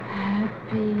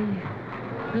Happy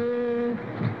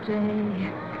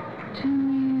birthday to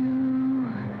you.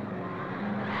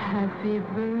 Happy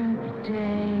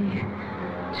birthday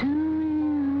to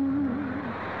you.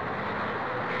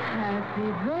 Happy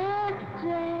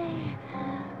birthday,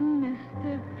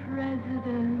 Mr.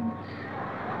 President.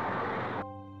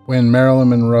 When Marilyn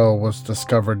Monroe was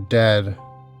discovered dead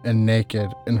and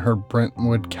naked in her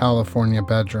Brentwood, California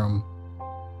bedroom,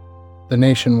 the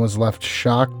nation was left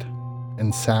shocked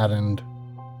and saddened.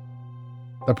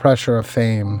 The pressure of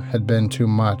fame had been too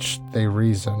much, they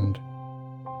reasoned,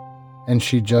 and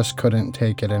she just couldn't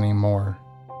take it anymore.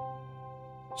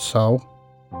 So,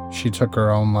 she took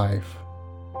her own life.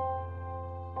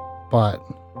 But,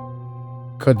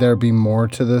 could there be more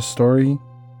to this story?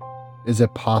 Is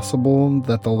it possible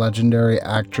that the legendary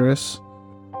actress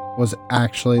was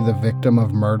actually the victim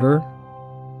of murder?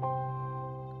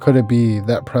 Could it be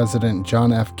that President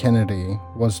John F. Kennedy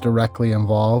was directly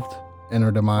involved in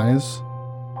her demise?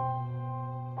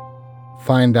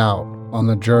 Find out on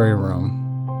The Jury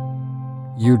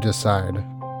Room. You decide.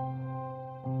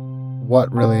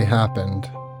 What really happened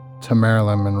to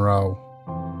Marilyn Monroe?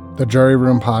 The Jury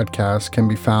Room podcast can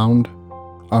be found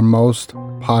on most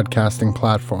podcasting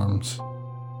platforms.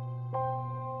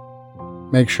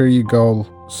 Make sure you go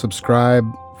subscribe,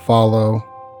 follow,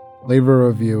 leave a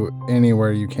review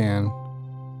anywhere you can.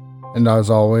 And as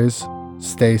always,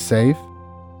 stay safe,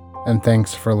 and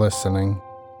thanks for listening.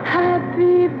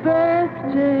 Happy birthday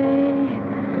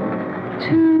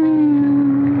to you.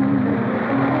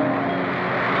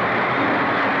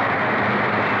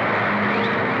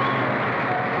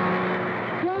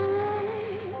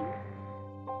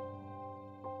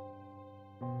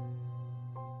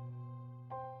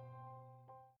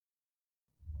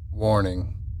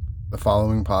 Warning: the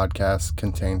following podcast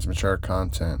contains mature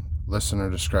content. Listener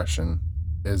discretion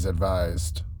is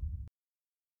advised.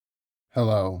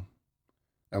 Hello,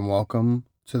 and welcome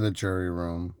to the Jury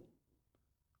Room,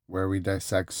 where we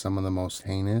dissect some of the most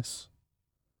heinous,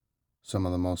 some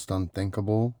of the most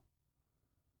unthinkable,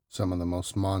 some of the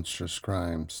most monstrous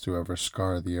crimes to ever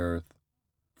scar the earth.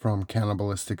 From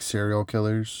cannibalistic serial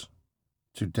killers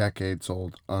to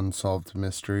decades-old unsolved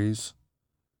mysteries,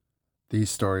 these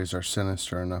stories are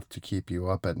sinister enough to keep you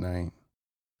up at night.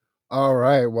 All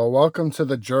right, well, welcome to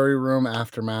the Jury Room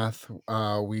Aftermath.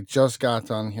 We just got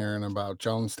done hearing about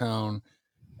Jonestown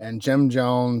and Jim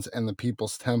Jones and the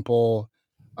People's Temple.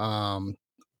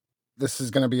 This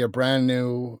is going to be a brand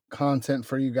new content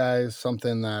for you guys,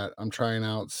 something that I'm trying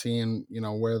out, seeing,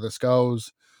 where this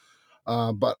goes.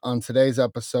 But on today's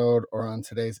episode, or on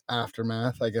today's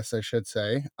Aftermath, I guess I should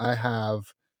say, I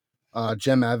have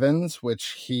Jim Evans,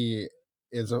 which he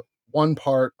is one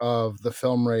part of the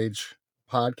Film Rage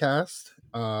podcast,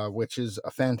 which is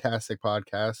a fantastic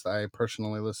podcast. I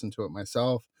personally listen to it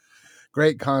myself.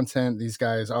 Great content. These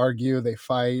guys argue, they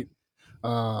fight.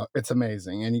 It's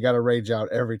amazing, and you got to rage out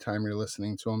every time you're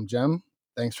listening to them. Jim,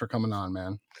 thanks for coming on,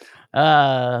 man.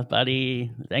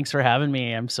 Buddy, thanks for having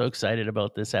me. I'm so excited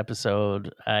about this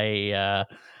episode.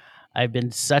 I've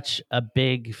been such a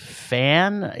big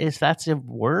fan, if that's a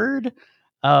word,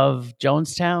 of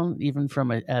Jonestown, even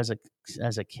from as a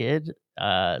kid.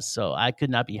 So I could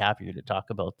not be happier to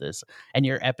talk about this. And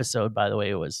your episode, by the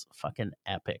way, was fucking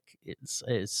epic. It's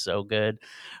so good.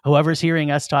 Whoever's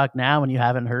hearing us talk now, and you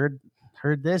haven't heard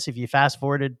this, if you fast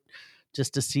forwarded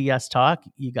just to see us talk,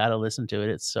 you got to listen to it.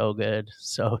 It's so good.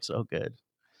 So good.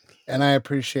 And I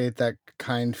appreciate that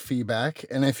kind feedback.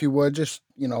 And if you would just,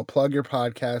 plug your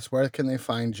podcast, where can they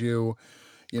find you?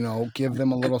 Give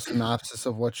them a little synopsis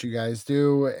of what you guys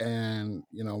do, and,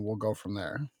 we'll go from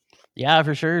there. Yeah,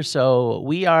 for sure. So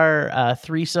we are a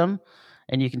threesome,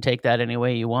 and you can take that any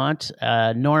way you want.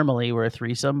 Normally we're a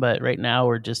threesome, but right now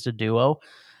we're just a duo.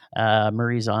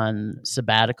 Marie's on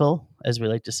sabbatical, as we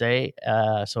like to say.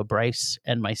 So Bryce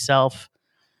and myself,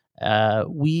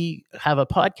 we have a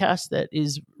podcast that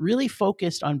is really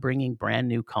focused on bringing brand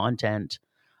new content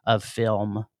of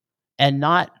film, and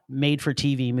not made for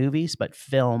TV movies, but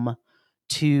film,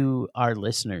 to our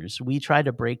listeners. We try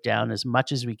to break down as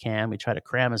much as we can. We try to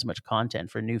cram as much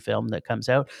content for new film that comes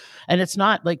out. And it's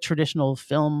not like traditional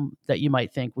film that you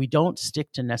might think. We don't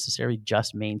stick to necessarily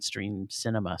just mainstream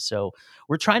cinema. So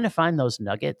we're trying to find those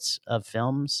nuggets of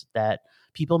films that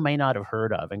people may not have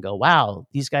heard of and go, wow,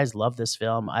 these guys love this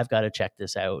film. I've got to check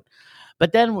this out.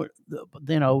 But then, we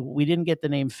didn't get the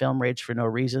name Film Rage for no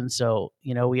reason. So,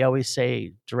 we always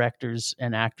say directors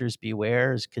and actors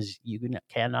beware, because you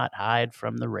cannot hide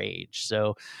from the rage.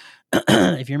 So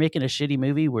if you're making a shitty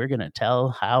movie, we're going to tell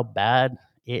how bad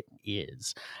it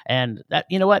is. And that,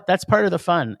 that's part of the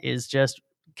fun, is just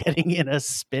getting in a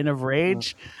spin of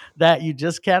rage that you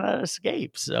just cannot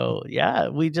escape. So yeah,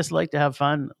 we just like to have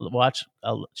fun, watch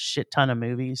a shit ton of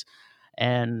movies,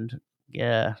 and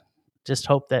yeah, just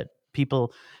hope that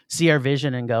people see our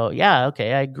vision and go, yeah,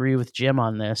 okay, I agree with Jim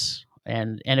on this.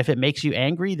 And if it makes you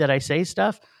angry that I say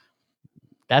stuff,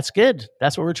 that's good.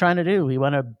 That's what we're trying to do. We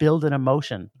want to build an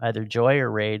emotion, either joy or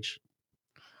rage.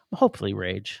 Hopefully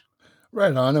rage.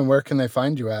 Right on. And where can they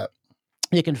find you at?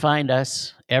 You can find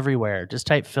us everywhere. Just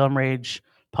type Film Rage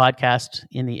podcast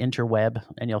in the interweb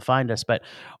and you'll find us. But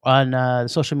on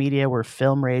social media, we're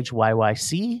Film Rage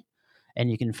YYC. And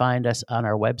you can find us on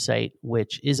our website,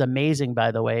 which is amazing,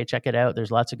 by the way. Check it out.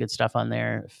 There's lots of good stuff on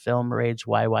there,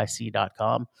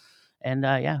 filmrageyyc.com. And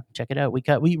yeah, check it out.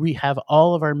 We have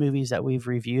all of our movies that we've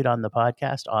reviewed on the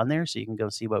podcast on there, so you can go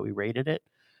see what we rated it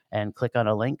and click on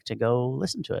a link to go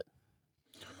listen to it.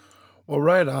 Well,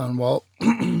 right on. Well,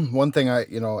 one thing as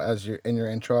you in your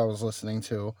intro, I was listening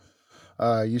to,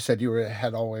 you said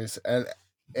had always,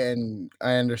 and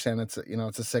I understand it's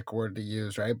a sick word to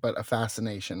use, right? But a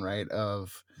fascination, right,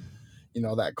 of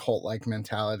that cult like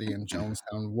mentality in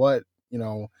Jonestown. What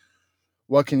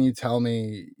can you tell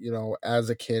me, as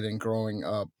a kid and growing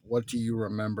up, what do you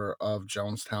remember of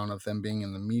Jonestown, of them being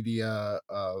in the media,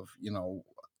 of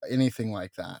anything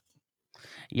like that?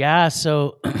 Yeah,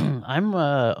 so I'm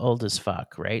old as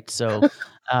fuck, right? So,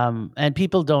 and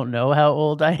people don't know how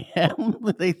old I am.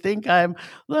 They think I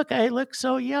look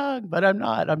so young, but I'm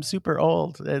not. I'm super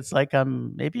old. It's like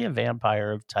I'm maybe a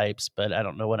vampire of types, but I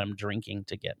don't know what I'm drinking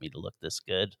to get me to look this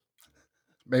good.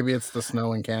 Maybe it's the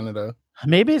snow in Canada.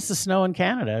 Maybe it's the snow in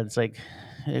Canada. It's like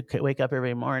I wake up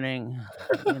every morning,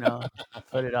 you know,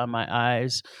 put it on my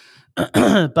eyes.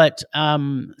 But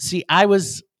see, I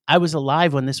was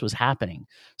alive when this was happening.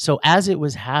 So as it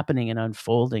was happening and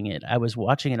unfolding it, I was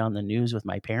watching it on the news with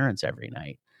my parents every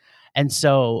night. And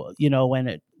so,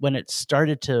 when it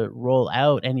started to roll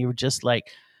out and you were just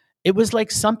like it was like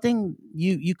something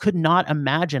you could not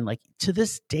imagine. Like to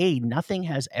this day, nothing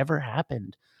has ever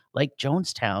happened like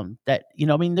Jonestown. That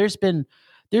I mean, there's been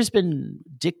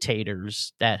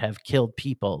dictators that have killed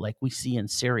people, like we see in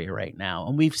Syria right now,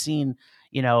 and we've seen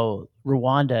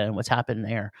Rwanda and what's happened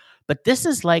there. But this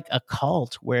is like a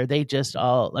cult where they just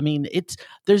all. I mean,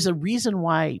 there's a reason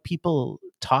why people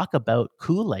talk about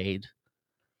Kool-Aid,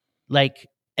 like,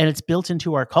 and it's built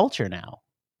into our culture now,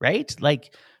 right?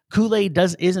 Like Kool-Aid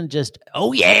isn't just,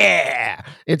 oh yeah,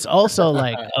 it's also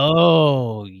like,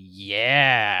 oh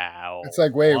yeah, It's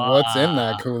like, wait, what's in wow.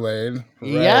 that Kool-Aid? Right.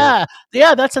 Yeah,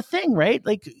 yeah, that's a thing, right?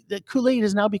 Like the Kool-Aid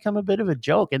has now become a bit of a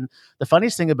joke, and the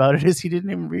funniest thing about it is he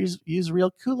didn't even use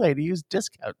real Kool-Aid; he used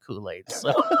discount Kool-Aid.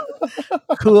 So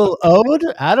Cool Ode,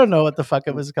 I don't know what the fuck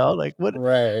it was called. Like what?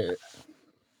 Right.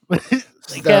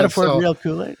 They can't afford So real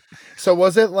Kool-Aid. so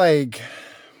was it like,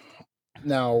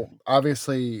 now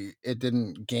obviously it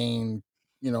didn't gain,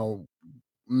 you know,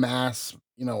 mass,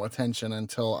 attention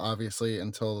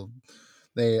until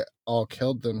they all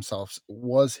killed themselves.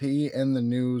 Was he in the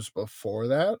news before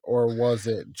that, or was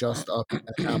it just up at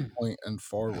that point and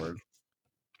forward?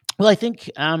 Well, I think,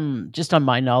 just on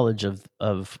my knowledge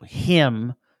of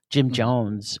him, Jim Mhm,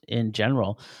 Jones in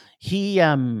general, he,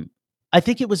 I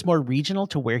think it was more regional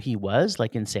to where he was,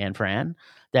 like in San Fran,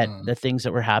 that mhm. the things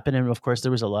that were happening. Of course,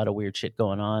 there was a lot of weird shit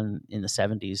going on in the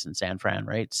 '70s in San Fran,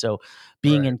 right? So,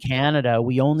 being Right, in Canada,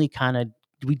 we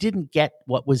didn't get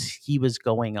what was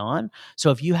going on.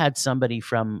 So, if you had somebody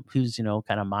from who's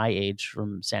kind of my age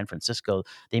from San Francisco,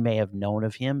 they may have known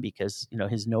of him because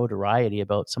his notoriety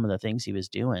about some of the things he was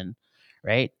doing,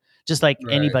 right? Just like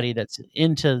right, anybody that's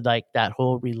into like that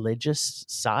whole religious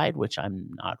side, which I'm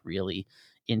not really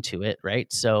into it,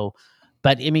 right? So,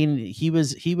 but I mean, he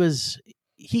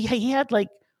had like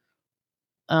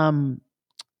um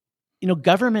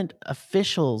government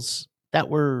officials that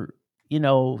were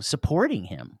supporting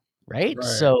him, right? right.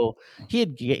 So he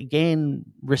had gained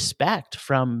respect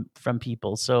from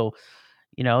people. So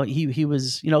he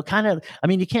was, kind of, I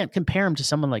mean, you can't compare him to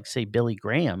someone like, say, Billy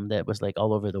Graham that was like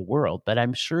all over the world, but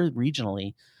I'm sure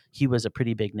regionally he was a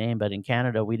pretty big name. But in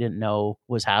Canada, we didn't know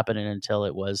was happening until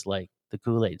it was like the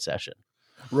Kool-Aid session.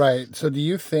 Right. So do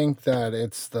you think that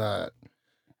it's that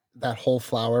whole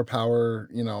flower power,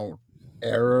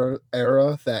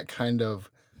 era that kind of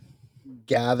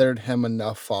gathered him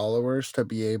enough followers to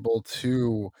be able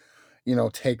to,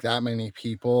 take that many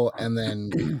people and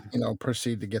then,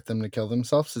 proceed to get them to kill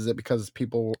themselves? Is it because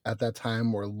people at that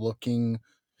time were looking,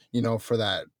 for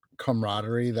that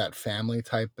camaraderie, that family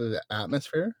type of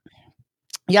atmosphere?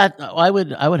 Yeah, no, I would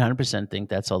 100% think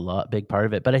that's a big part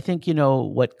of it, but I think,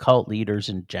 what cult leaders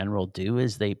in general do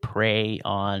is they prey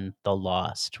on the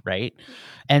lost, right?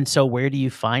 And so where do you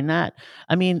find that?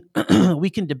 I mean, we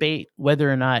can debate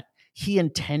whether or not he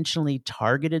intentionally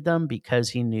targeted them because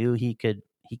he knew he could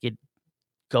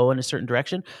go in a certain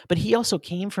direction, but he also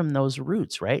came from those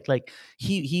roots, right? Like,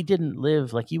 he didn't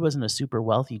live like, he wasn't a super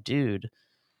wealthy dude.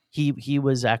 He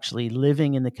was actually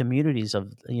living in the communities of,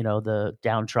 the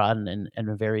downtrodden and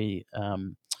a very,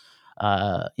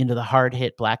 the hard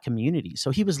hit black community.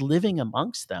 So he was living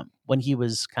amongst them when he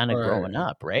was kind of Right. growing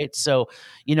up, right? So,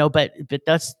 but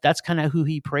that's kind of who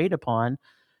he preyed upon.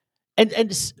 And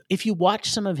if you watch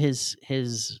some of his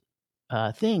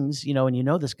things,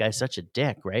 and this guy's such a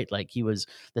dick, right? Like, the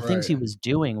things Right. he was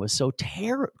doing was so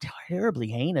terribly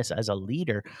heinous as a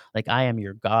leader. Like, I am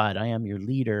your god, I am your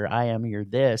leader, I am your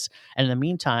this, and in the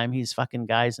meantime, he's fucking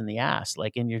guys in the ass.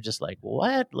 Like, and you're just like,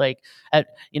 what? Like, at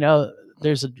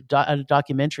there's a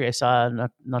documentary I saw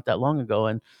not that long ago,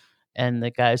 and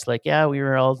the guy's like, yeah, we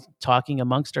were all talking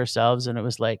amongst ourselves, and it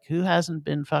was like, who hasn't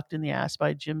been fucked in the ass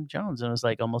by Jim Jones? And it was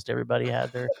like almost everybody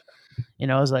had their,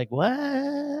 I was like,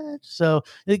 what? So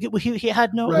like, he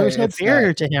had there Right. was no It's that.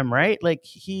 barrier to him, right? Like,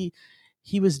 he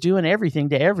was doing everything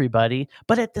to everybody,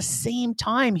 but at the same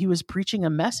time, he was preaching a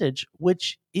message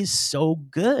which is so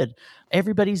good.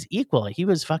 Everybody's equal. He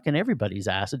was fucking everybody's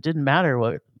ass. It didn't matter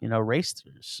what, race,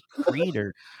 creed,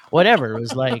 or whatever. It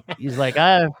was like, he's like,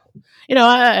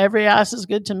 every ass is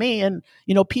good to me. And,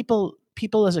 people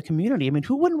as a community, I mean,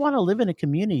 who wouldn't want to live in a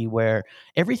community where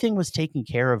everything was taken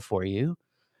care of for you?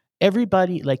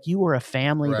 Everybody, like, you were a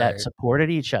family that Right. supported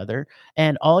each other,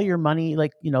 and all your money,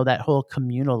 like, that whole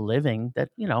communal living that,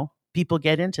 people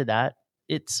get into that.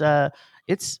 It's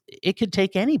it could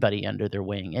take anybody under their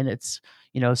wing, and it's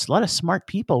a lot of smart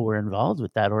people were involved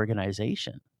with that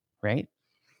organization, right?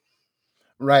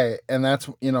 Right. And that's,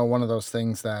 one of those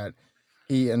things that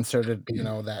he inserted,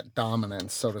 that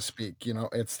dominance, so to speak.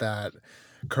 It's that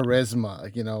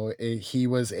charisma. He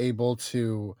was able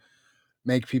to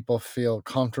make people feel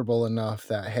comfortable enough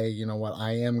that, hey, you know what,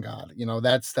 I am God.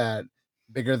 That's that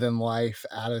bigger than life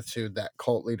attitude that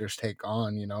cult leaders take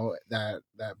on. That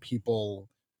people,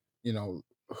 you know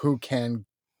who can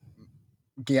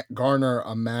garner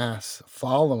a mass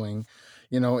following,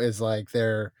 is like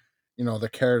they're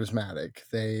charismatic.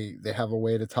 They have a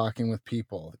way to talking with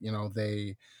people.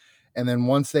 And then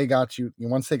once they got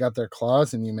their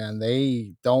claws in you, man,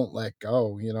 they don't let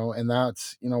go. And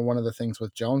that's, one of the things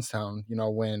with Jonestown.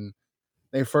 When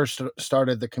they first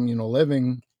started the communal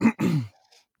living,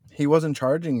 he wasn't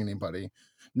charging anybody.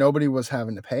 Nobody was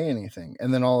having to pay anything.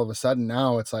 And then all of a sudden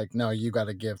now it's like, no, you got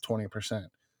to give 20%.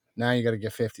 Now you got to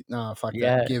give 50. No, fuck that.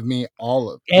 Yeah. Give me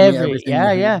Every everything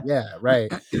yeah, you have. yeah. Yeah, right.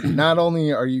 Not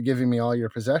only are you giving me all your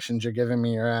possessions, you're giving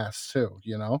me your ass too.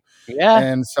 Yeah.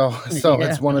 And so so Yeah.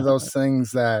 it's one of those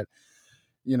things that,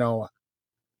 you know,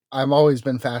 I've always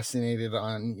been fascinated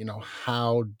on,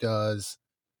 how does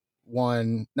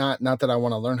one, not that I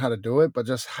want to learn how to do it, but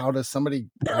just how does somebody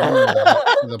garner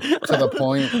that to the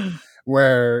point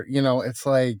where, it's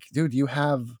like, dude, he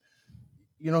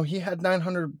had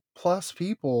 900 plus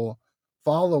people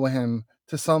follow him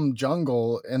to some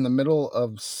jungle in the middle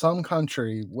of some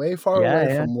country way far Yeah,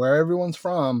 away yeah, from where everyone's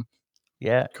from,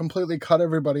 yeah, completely cut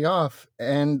everybody off,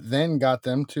 and then got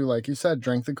them to, like you said,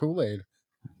 drink the Kool-Aid.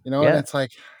 And yeah, it's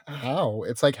like, how?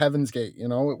 It's like Heaven's Gate,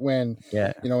 when,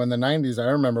 yeah, in the 90s, I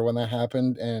remember when that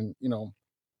happened, and,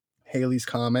 Haley's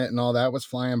Comet and all that was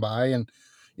flying by. And,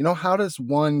 how does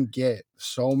one get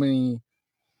so many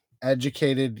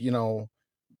educated,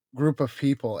 group of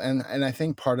people? And I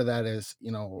think part of that is,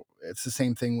 it's the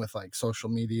same thing with like social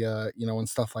media, and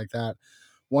stuff like that.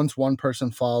 Once one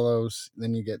person follows,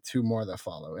 then you get two more that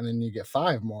follow, and then you get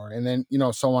five more, and then,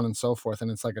 so on and so forth. And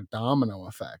it's like a domino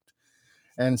effect.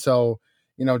 And so,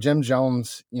 Jim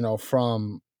Jones,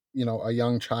 from, a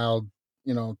young child,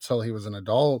 till he was an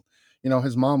adult,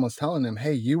 his mom was telling him,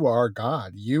 hey, you are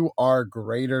God. You are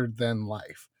greater than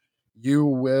life. You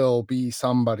will be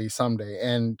somebody someday.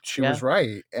 And she yeah, was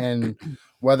right. And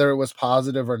whether it was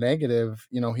positive or negative,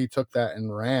 he took that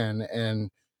and ran.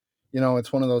 And,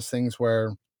 it's one of those things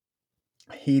where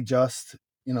he just,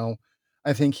 you know,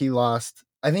 I think he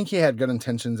had good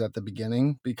intentions at the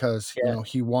beginning because, yeah,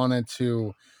 he wanted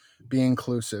to be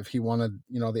inclusive. He wanted,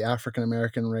 the African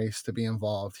American race to be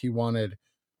involved. He wanted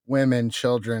women,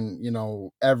 children,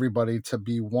 everybody to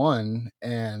be one.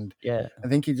 And yeah. I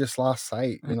think he just lost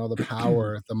sight, the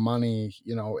power, the money,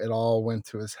 it all went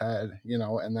to his head,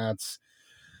 and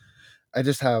I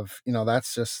just have,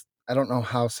 that's just, I don't know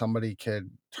how somebody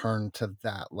could turn to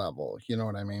that level. You know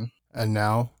what I mean? And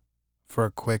now for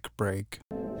a quick break.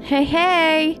 Hey,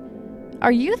 hey!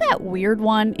 Are you that weird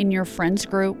one in your friends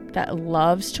group that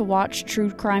loves to watch true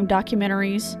crime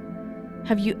documentaries?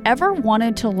 Have you ever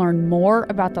wanted to learn more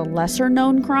about the lesser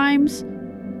known crimes?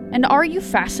 And are you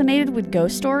fascinated with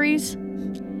ghost stories?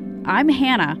 I'm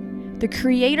Hannah, the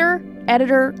creator,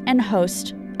 editor, and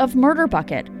host of Murder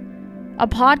Bucket, a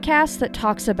podcast that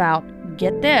talks about,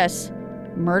 get this,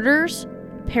 murders,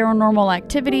 paranormal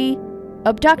activity,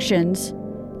 abductions,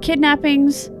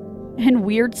 kidnappings, and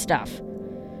weird stuff.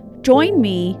 Join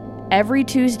me every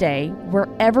Tuesday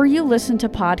wherever you listen to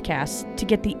podcasts to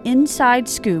get the inside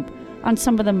scoop on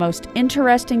some of the most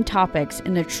interesting topics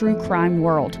in the true crime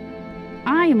world.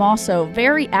 I am also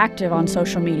very active on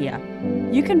social media.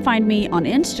 You can find me on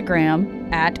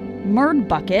Instagram at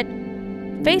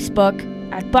MurdBucket, Facebook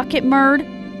at BucketMurd,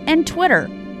 and Twitter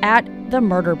at The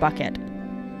Murder Bucket.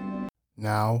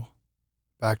 Now,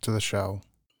 back to the show.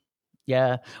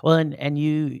 Yeah. Well, and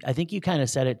you, I think you kind of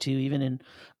said it too, even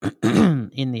in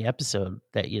in the episode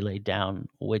that you laid down,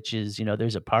 which is,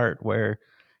 there's a part where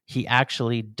he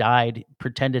actually died,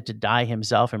 pretended to die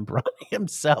himself, and brought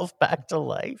himself back to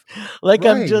life. Like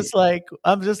Right. I'm just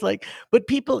like, but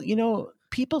people,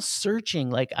 people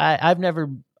searching. Like I've never.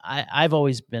 I've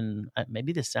always been.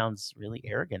 Maybe this sounds really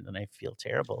arrogant, and I feel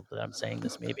terrible that I'm saying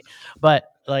this. Maybe, but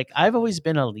like I've always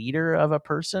been a leader of a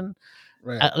person.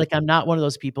 Right. Like I'm not one of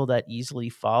those people that easily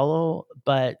follow,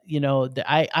 but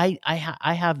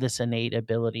I have this innate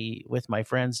ability with my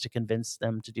friends to convince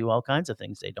them to do all kinds of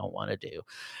things they don't want to do.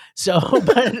 So,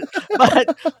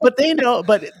 but but they know.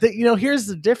 Here's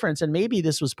the difference, and maybe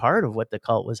this was part of what the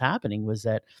cult was happening was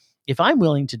that if I'm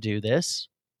willing to do this,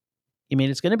 I mean,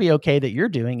 it's going to be okay that you're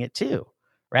doing it too.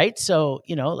 Right. So,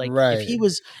 like Right.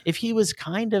 if he was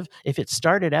kind of, if it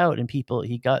started out and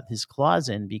he got his claws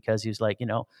in because he was like,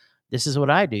 this is what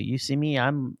I do. You see me,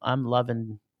 I'm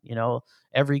loving,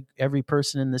 every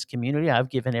person in this community. I've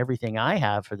given everything I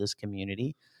have for this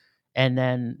community. And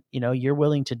then, you're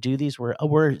willing to do these we're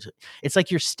it's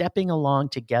like you're stepping along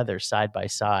together side by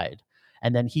side,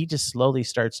 and then he just slowly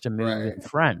starts to move Right. in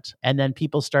front, and then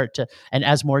people start to, and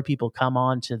as more people come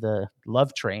on to the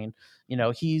love train,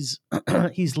 he's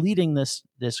he's leading this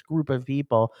group of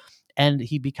people, and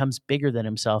he becomes bigger than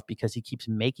himself because he keeps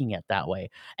making it that way.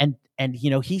 And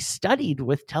he studied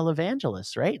with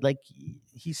televangelists, right? Like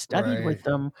he studied Right. with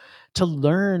them to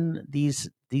learn these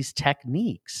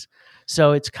techniques.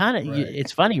 So it's kind of, Right.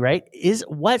 it's funny, right? Is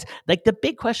what, like, the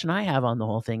big question I have on the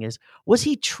whole thing is, was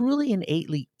he truly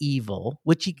innately evil?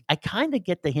 Which I kind of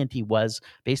get the hint he was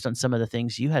based on some of the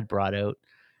things you had brought out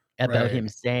about Right. him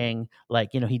saying, like,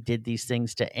 he did these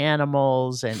things to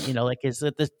animals, and like, is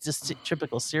it this just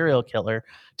typical serial killer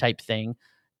type thing?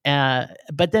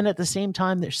 But then at the same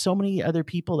time, there's so many other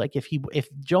people. Like if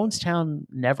Jonestown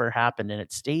never happened and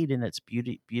it stayed in its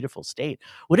beautiful state,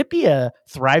 would it be a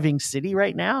thriving city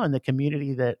right now in the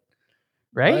community that,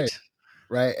 Right. right?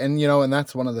 Right. And and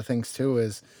that's one of the things too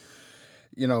is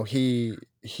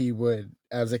he would,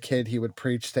 as a kid, he would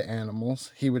preach to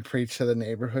animals. He would preach to the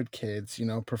neighborhood kids,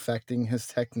 perfecting his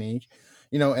technique,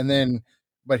 and then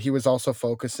but he was also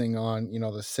focusing on,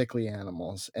 the sickly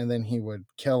animals, and then he would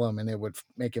kill them and it would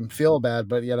make him feel bad,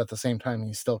 but yet at the same time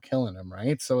he's still killing them,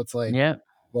 right? So it's like, Yeah.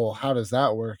 well, how does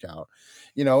that work out?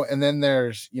 And then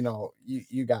there's,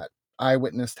 you got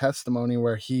eyewitness testimony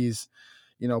where he's,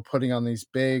 putting on these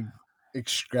big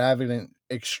extravagant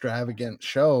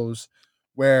shows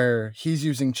where he's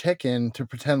using chicken to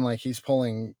pretend like he's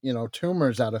pulling,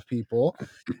 tumors out of people.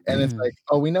 And it's like,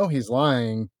 oh, we know he's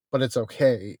lying, but it's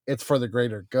okay. It's for the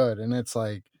greater good. And it's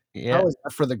like, Yeah. how is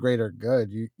that for the greater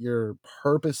good? You're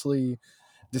purposely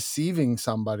deceiving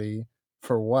somebody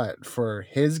for what? For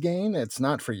his gain? It's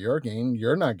not for your gain.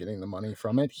 You're not getting the money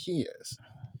from it. He is,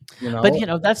 you But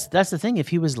know? that's the thing. If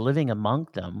he was living among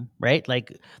them, right?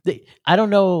 Like I don't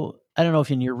know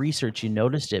if in your research you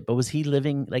noticed it, but was he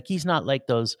living, like, he's not like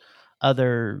those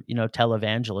other,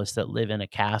 televangelists that live in a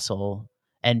castle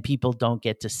and people don't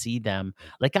get to see them.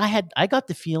 Like I got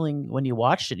the feeling when you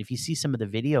watched it, if you see some of the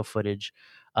video footage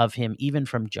of him, even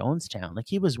from Jonestown, like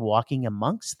he was walking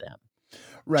amongst them.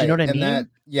 Do you know Right, what I and that mean?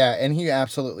 yeah, and he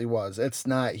absolutely was. It's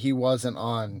not he wasn't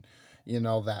on,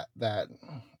 that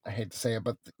I hate to say it,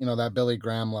 but that Billy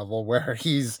Graham level where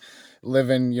he's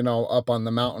living, up on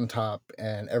the mountaintop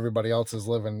and everybody else is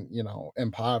living,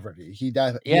 in poverty. He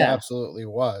Yeah. absolutely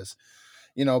was.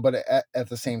 But at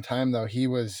the same time though, he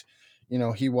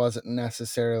wasn't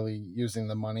necessarily using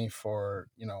the money for,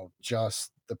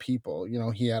 just the people.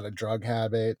 He had a drug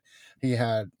habit. He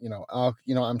had,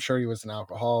 I'm sure he was an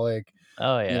alcoholic.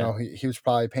 Oh You yeah. know, he was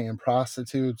probably paying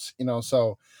prostitutes, you know,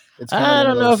 so it's kind of I one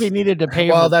of don't know if he those. needed to pay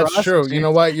Well, for that's true. You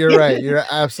know prostitutes. what? You're right. You're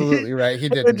absolutely right. He He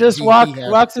would didn't. just He had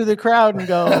walk through the crowd and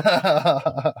go,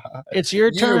 "It's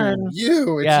your turn."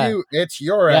 it's Yeah, you, it's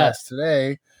your yeah, ass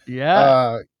today.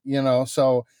 yeah, You know,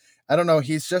 so I don't know.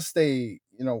 He's just you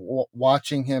know,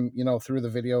 watching him, you know, through the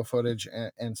video footage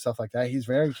and stuff like that. He's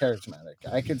very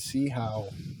charismatic. I could see how,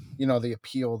 you know, the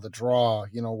appeal, the draw,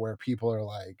 you know, where people are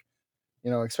like,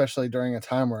 you know, especially during a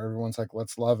time where everyone's like,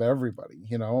 let's love everybody,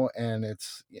 you know, and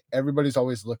it's everybody's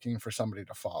always looking for somebody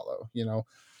to follow, you know,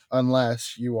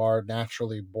 unless you are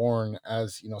naturally born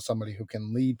as, you know, somebody who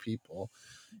can lead people,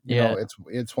 you know, yeah,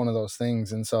 it's one of those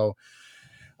things. And so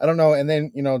I don't know. And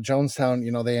then, you know, Jonestown,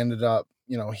 you know, they ended up,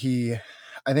 you know,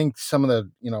 I think some of the,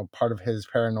 you know, part of his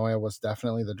paranoia was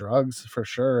definitely the drugs for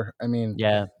sure. I mean,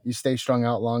 yeah, you stay strung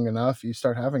out long enough, you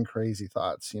start having crazy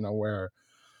thoughts, you know, where,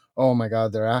 oh my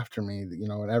God, they're after me, you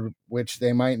know, and which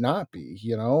they might not be,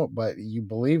 you know, but you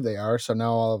believe they are. So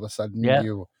now all of a sudden yeah,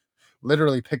 you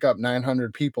literally pick up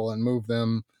 900 people and move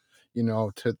them, you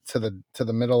know, to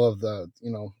the middle of the,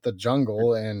 you know, the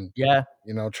jungle and, yeah.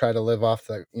 you know, try to live off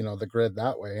the, you know, the grid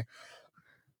that way,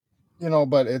 you know,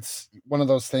 but it's one of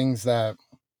those things that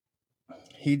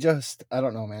he just, I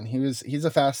don't know, man, he's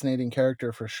a fascinating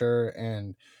character for sure.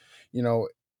 And, you know,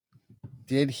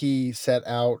 did he set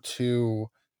out to,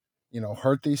 you know,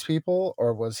 hurt these people,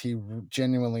 or was he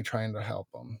genuinely trying to help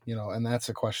them, you know? And that's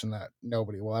a question that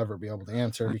nobody will ever be able to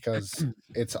answer, because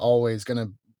it's always going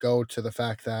to go to the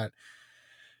fact that,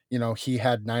 you know, he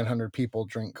had 900 people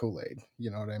drink Kool-Aid, you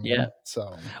know what I Yeah. mean?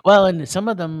 So Well, and some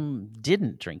of them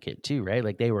didn't drink it too, right?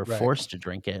 Like they were right, forced to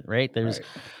drink it, right? There's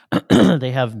right.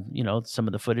 they have, some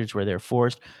of the footage where they're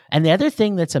forced. And the other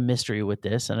thing that's a mystery with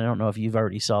this, and I don't know if you've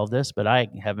already solved this, but I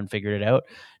haven't figured it out.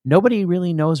 Nobody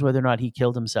really knows whether or not he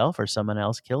killed himself or someone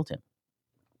else killed him.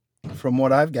 From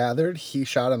what I've gathered, he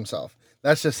shot himself.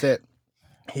 That's just it.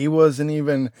 He wasn't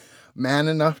even man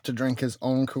enough to drink his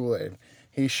own Kool-Aid.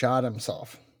 He shot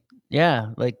himself. Yeah,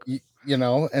 like You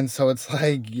know, and so it's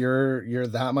like you're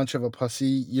that much of a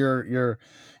pussy. You're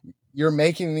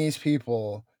making these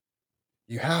people,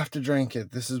 you have to drink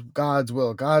it. This is God's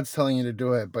will. God's telling you to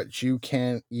do it, but you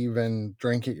can't even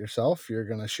drink it yourself. You're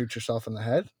gonna shoot yourself in the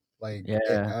head,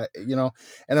 yeah. you know.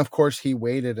 And of course, he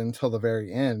waited until the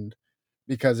very end,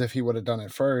 because if he would have done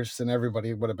it first, then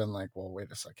everybody would have been like, "Well,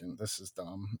 wait a second, this is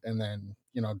dumb," and then,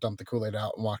 you know, dumped the Kool-Aid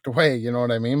out and walked away. You know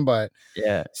what I mean? But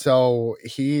Yeah. so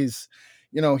he's,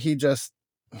 you know, he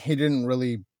didn't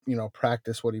really, you know,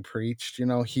 practice what he preached. You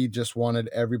know, he just wanted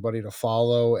everybody to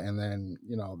follow, and then,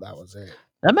 you know, that was it.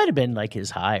 That might have been like his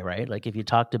high, right? Like if you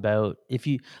talked about if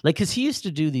you like cuz he used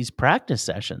to do these practice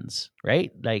sessions,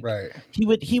 right? Like Right. he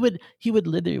would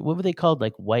literally, what were they called,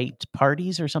 like white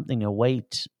parties or something, a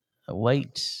white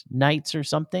nights or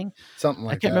something. Something I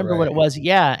like can't that, remember what it right. was.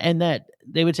 Yeah, and that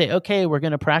they would say, "Okay, we're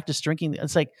going to practice drinking."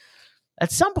 It's like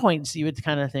at some points you would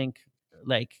kind of think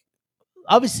like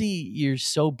obviously you're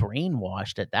so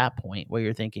brainwashed at that point where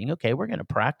you're thinking, "Okay, we're going to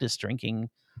practice drinking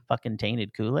fucking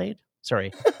tainted Kool-Aid."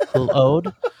 Sorry,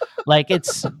 Kool-Ode. Like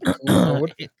it's Cool.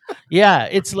 yeah,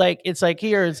 it's like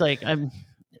here, it's like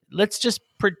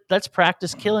let's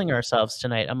practice killing ourselves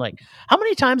tonight. I'm like, how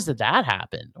many times did that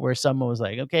happen where someone was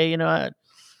like, okay, what?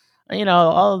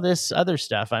 All of this other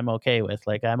stuff I'm okay with.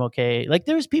 Like I'm okay. Like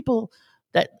there's people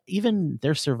that even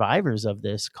they're survivors of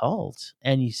this cult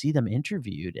and you see them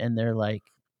interviewed and they're like,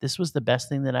 this was the best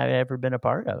thing that I've ever been a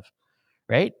part of.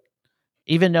 Right.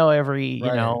 Even though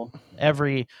Right.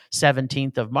 every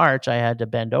 17th of March I had to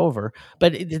bend over,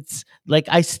 but it's like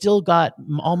I still got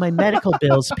all my medical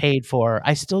bills paid for.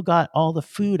 I still got all the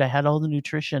food. I had all the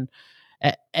nutrition.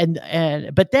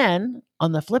 And but then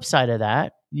on the flip side of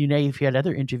that, if you had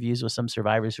other interviews with some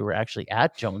survivors who were actually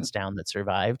at Jonestown that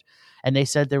survived, and they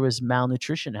said there was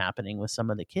malnutrition happening with some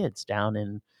of the kids down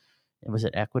in, was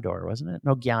it Ecuador, wasn't it?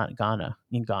 No, Ghana,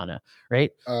 in Ghana,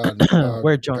 right?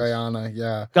 Where Jones Guyana,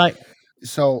 yeah. guy,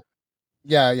 So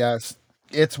yeah, yeah,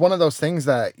 it's one of those things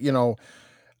that, you know,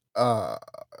 uh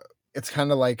it's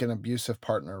kind of like an abusive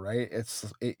partner, right?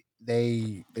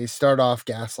 They start off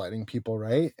gaslighting people,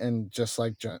 right? And just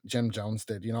like Jim Jones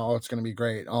did, you know, oh, it's going to be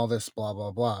great, all this blah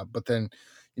blah blah. But then,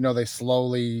 you know, they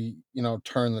slowly, you know,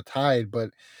 turn the tide.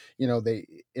 But, you know,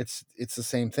 it's the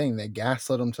same thing. They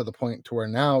gaslit them to the point to where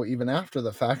now, even after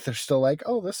the fact, they're still like,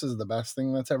 oh, this is the best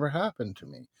thing that's ever happened to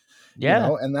me, you yeah,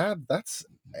 know. And that's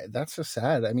just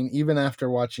sad. I mean, even after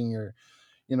watching your,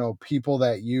 you know, people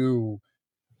that you,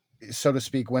 so to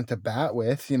speak, went to bat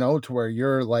with, you know, to where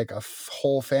you're like a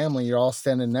whole family, you're all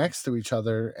standing next to each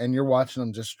other and you're watching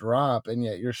them just drop, and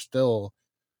yet you're still,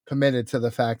 committed to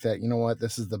the fact that, you know what,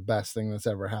 this is the best thing that's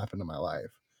ever happened in my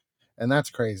life. And that's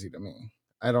crazy to me.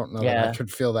 I don't know that I Yeah.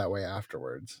 could feel that way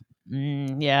afterwards.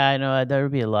 Yeah, I know there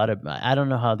would be a lot of. I don't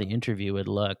know how the interview would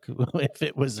look if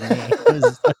it was me.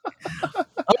 'Cause,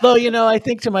 although, I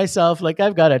think to myself, like,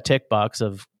 I've got a tick box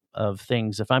of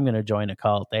things. If I'm going to join a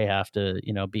cult, they have to,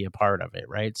 be a part of it,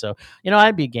 right? So,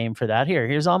 I'd be game for that.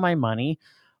 Here's all my money,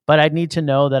 but I'd need to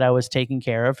know that I was taken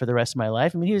care of for the rest of my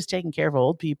life. I mean, he was taking care of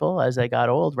old people as they got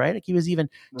old, right? Like, he was even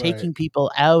Right. taking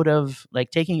people out of, like,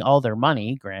 taking all their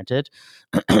money, granted,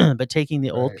 but taking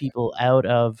the old Right. people out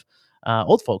of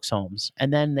old folks' homes.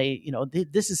 And then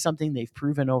this is something they've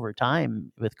proven over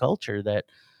time with culture, that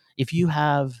if you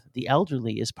have the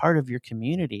elderly as part of your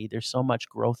community, there's so much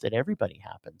growth that everybody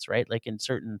happens, right? Like in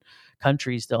certain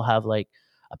countries, they'll have like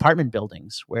apartment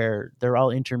buildings where they're all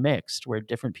intermixed, where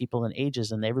different people in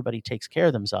ages and everybody takes care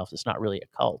of themselves. It's not really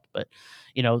a cult, but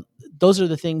those are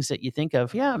the things that you think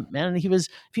of. Yeah, man, if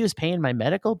he was paying my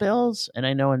medical bills, and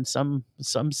I know in some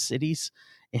cities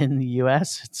in the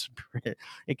US,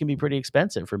 it can be pretty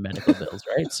expensive for medical bills,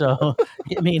 right? So,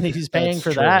 I mean, he's paying That's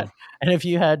for true. that. And if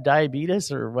you had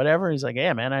diabetes or whatever, he's like,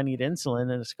 "Yeah, man, I need insulin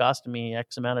and it's costing me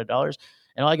X amount of dollars.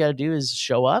 And all I got to do is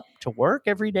show up to work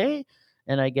every day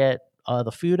and I get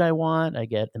the food I want. I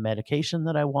get the medication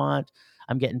that I want.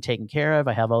 I'm getting taken care of.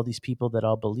 I have all these people that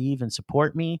all believe and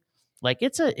support me." Like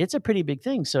it's a pretty big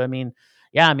thing. So, I mean,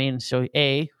 yeah, I mean, so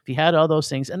if you had all those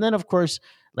things, and then of course,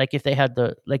 like if they had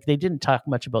they didn't talk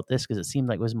much about this because it seemed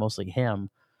like it was mostly him.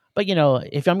 But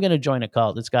if I'm going to join a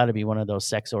cult, it's got to be one of those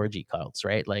sex orgy cults,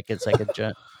 right? Like it's like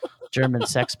a German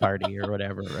sex party or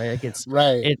whatever, right? Like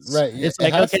Right. it's Yeah, it's it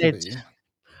like, has okay, to be.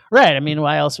 right. I mean,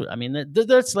 why else? I mean,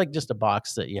 that's like just a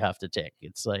box that you have to tick.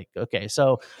 It's like, okay,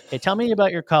 tell me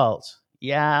about your cult.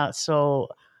 Yeah, so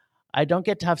I don't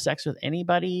get to have sex with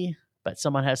anybody, but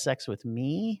someone has sex with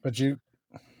me, But you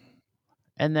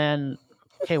and then,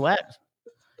 okay, what?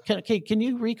 Can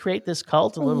you recreate this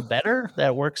cult a little better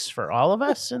that works for all of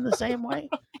us in the same way?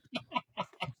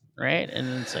 Right?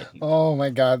 And it's like, Oh my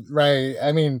God. Right.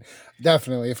 I mean,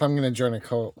 definitely. If I'm going to join a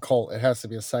cult, it has to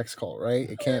be a sex cult, right?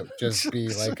 It can't just be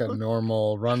like a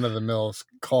normal run of the mill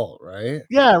cult, right?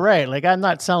 yeah, right. Like I'm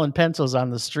not selling pencils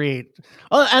on the street.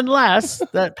 Well, unless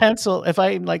that pencil, if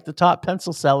I'm like the top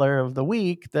pencil seller of the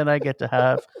week, then I get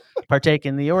to partake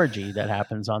in the orgy that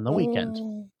happens on the weekend.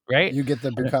 Right? You get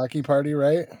the bukkake party,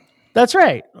 right? That's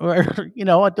right. Or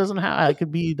it doesn't have. I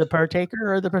could be the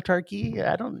partaker or the partarchy.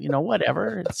 I don't.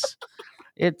 Whatever.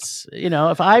 It's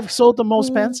if I've sold the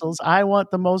most pencils, I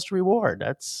want the most reward.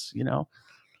 That's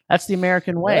the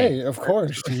American way. Right. Of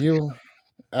course. You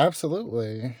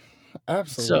absolutely. So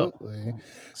Absolutely.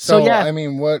 so So, yeah, I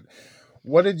mean, what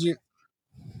did you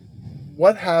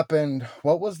what happened?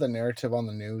 What was the narrative on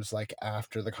the news like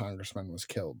after the congressman was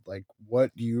killed? Like,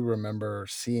 what do you remember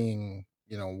seeing?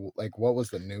 Like, what was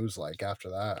the news like after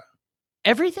that?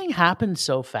 everything happened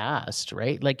so fast,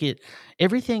 right? Like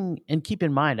everything. And keep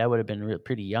in mind, I would have been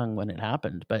pretty young when it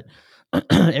happened, but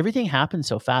everything happened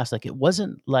so fast. Like it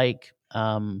wasn't like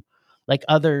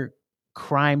other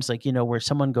crimes, like where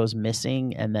someone goes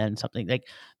missing and then something like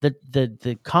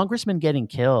the congressman getting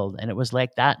killed, and it was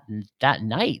like that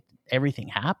night everything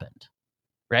happened.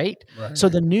 Right? So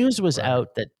Right. the news was Right.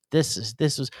 out that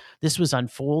this was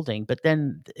unfolding, but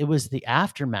then it was the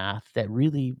aftermath that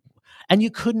really, and you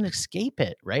couldn't escape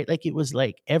it, right? Like it was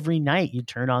like every night you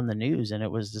turn on the news and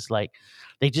it was just like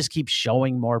they just keep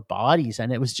showing more bodies,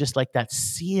 and it was just like that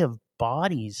sea of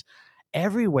bodies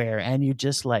everywhere, and you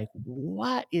just like,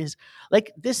 what is,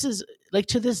 like, this is like,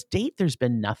 to this date there's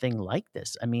been nothing like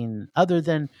this. I mean, other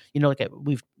than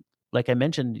like I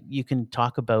mentioned, you can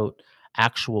talk about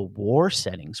actual war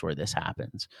settings where this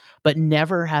happens, but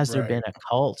never has there Right. been a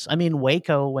cult. I mean,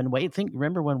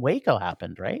 remember when Waco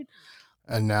happened, right?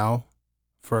 And now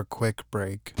for a quick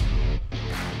break.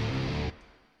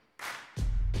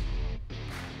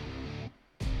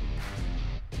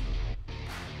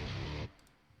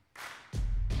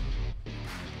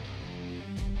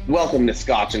 Welcome to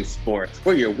Scotch and Sports.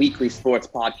 We're your weekly sports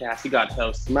podcast. You got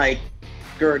hosts Mike,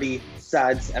 Gertie,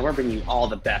 Suds, and we're bringing you all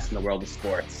the best in the world of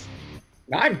sports.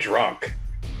 I'm drunk.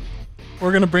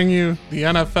 We're going to bring you the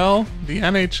NFL, the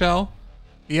NHL,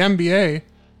 the NBA,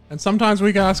 and sometimes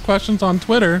we can ask questions on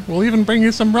Twitter. We'll even bring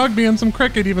you some rugby and some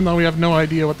cricket, even though we have no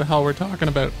idea what the hell we're talking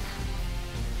about.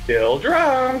 Still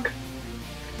drunk.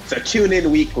 So tune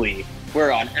in weekly.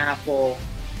 We're on Apple,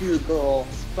 Google,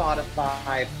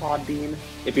 Spotify, Podbean.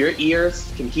 If your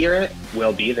ears can hear it,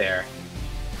 we'll be there.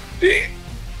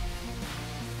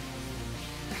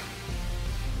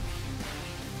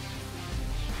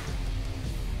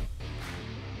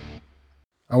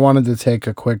 I wanted to take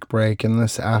a quick break in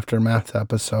this aftermath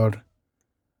episode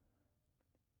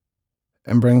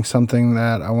and bring something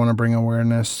that I want to bring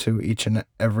awareness to each and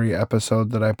every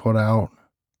episode that I put out.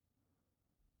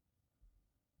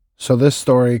 So this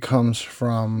story comes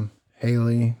from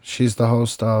Haley. She's the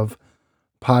host of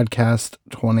Podcast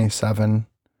 27.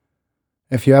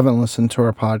 If you haven't listened to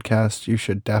her podcast, you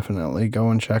should definitely go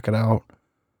and check it out.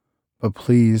 But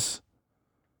please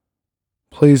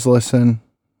listen.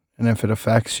 And if it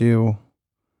affects you,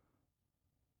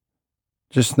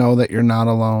 just know that you're not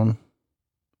alone.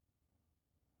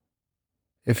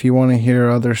 If you want to hear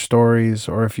other stories,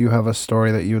 or if you have a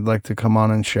story that you would like to come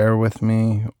on and share with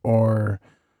me, or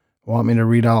want me to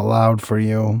read out loud for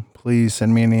you, please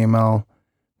send me an email,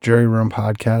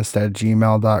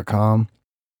 juryroompodcast@gmail.com.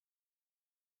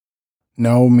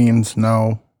 No means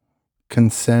no.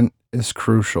 Consent is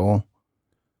crucial.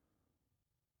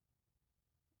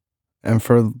 And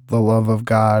for the love of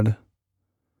God,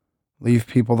 leave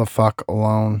people the fuck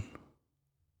alone.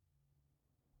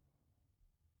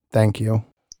 Thank you.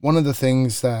 One of the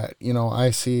things that,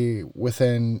 I see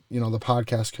within, the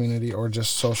podcast community or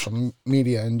just social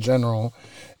media in general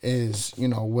is,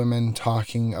 women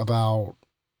talking about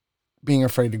being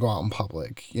afraid to go out in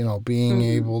public, being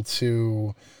able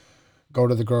to go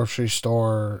to the grocery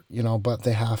store, but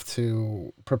they have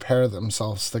to prepare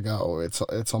themselves to go.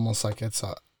 It's almost like it's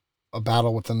a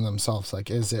battle within themselves. Like,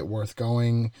 is it worth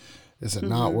going? Is it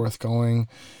not worth going?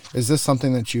 Is this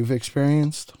something that you've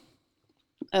experienced?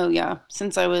 Oh, yeah.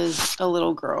 Since I was a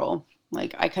little girl,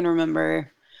 like I can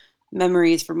remember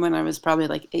memories from when I was probably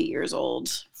like 8 years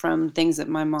old from things that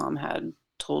my mom had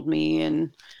told me.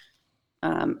 And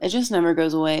it just never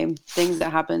goes away. Things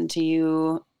that happen to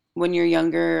you when you're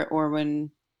younger or when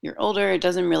you're older, it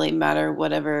doesn't really matter.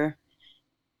 Whatever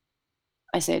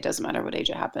I say, it doesn't matter what age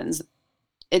it happens.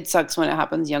 It sucks when it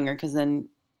happens younger because then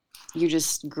you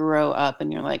just grow up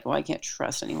and you're like, well, I can't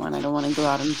trust anyone. I don't want to go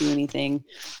out and do anything.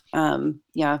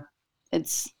 Yeah,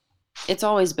 it's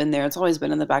always been there. It's always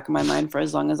been in the back of my mind for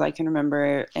as long as I can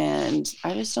remember. And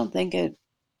I just don't think it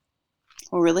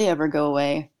will really ever go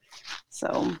away.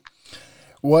 So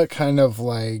what kind of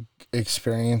like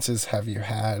experiences have you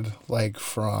had? Like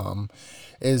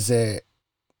is it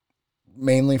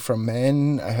mainly from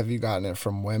men? Have you gotten it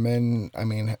from women? I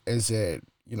mean, is it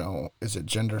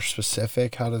gender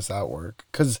specific? How does that work?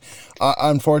 Because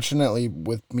unfortunately,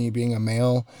 with me being a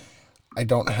male, I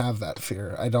don't have that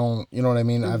fear. I don't, you know what I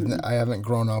mean? I haven't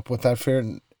grown up with that fear,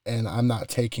 and I'm not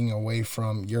taking away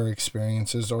from your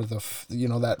experiences or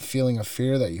that feeling of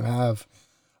fear that you have.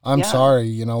 I'm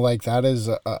sorry, like that is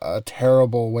a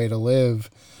terrible way to live,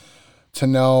 to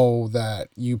know that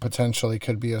you potentially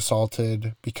could be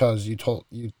assaulted because you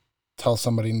tell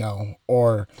somebody no,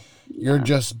 or you're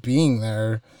just being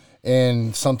there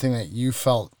in something that you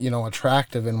felt,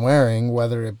 attractive in wearing,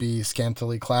 whether it be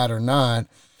scantily clad or not.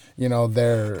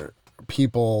 There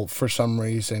people for some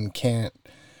reason can't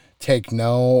take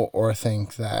no or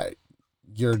think that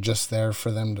you're just there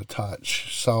for them to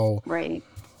touch. So, right.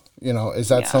 Is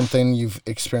that something you've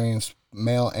experienced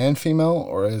male and female,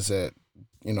 or is it,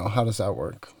 how does that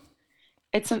work?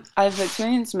 I've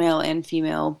experienced male and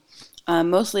female,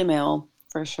 mostly male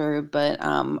for sure, but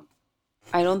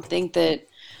I don't think that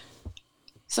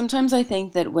sometimes I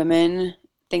think that women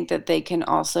think that they can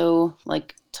also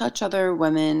like touch other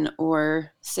women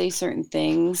or say certain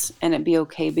things and it be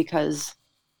okay because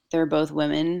they're both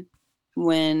women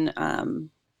when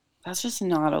that's just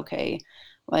not okay.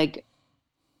 Like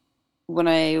when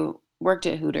I worked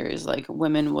at Hooters, like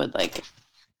women would like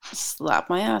slap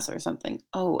my ass or something.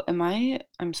 Oh,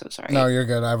 I'm so sorry. No, you're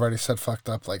good. I've already said fucked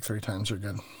up like 3 times. You're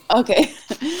good. Okay.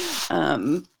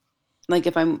 Like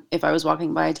if I was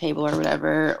walking by a table or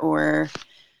whatever, or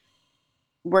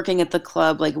working at the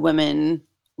club, like women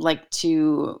like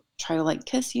to try to like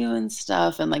kiss you and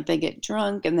stuff, and like they get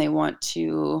drunk and they want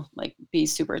to like be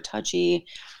super touchy.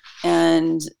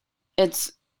 And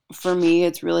for me,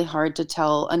 it's really hard to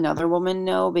tell another woman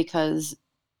no, because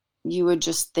you would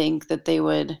just think that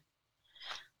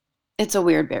it's a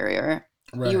weird barrier.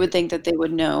 Right. You would think that they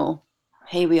would know,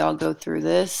 hey, we all go through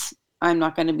this. I'm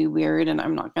not going to be weird and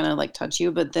I'm not going to like touch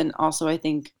you. But then also I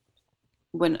think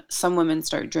when some women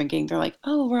start drinking, they're like,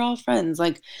 oh, we're all friends.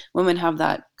 Like women have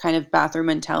that kind of bathroom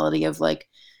mentality of like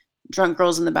drunk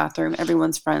girls in the bathroom,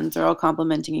 everyone's friends, they're all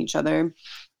complimenting each other.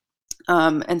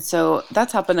 And so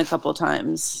that's happened a couple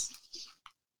times,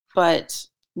 but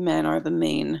men are the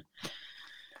main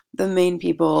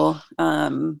people.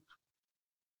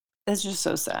 It's just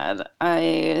so sad.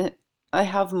 I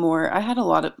had a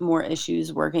lot of more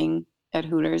issues working at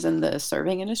Hooters in the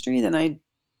serving industry than I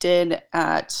did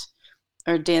at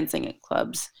or dancing at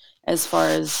clubs as far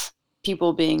as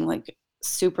people being like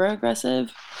super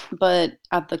aggressive, but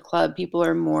at the club people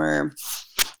are more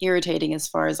irritating as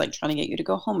far as like trying to get you to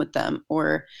go home with them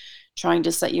or trying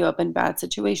to set you up in bad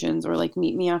situations or like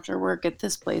meet me after work at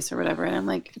this place or whatever. And I'm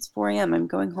like, it's 4 a.m. I'm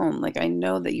going home. Like I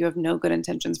know that you have no good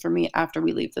intentions for me after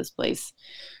we leave this place.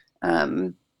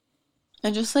 Um,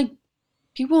 and just like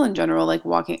people in general, like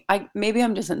walking, I maybe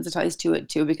I'm desensitized to it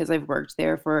too because I've worked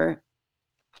there for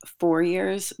 4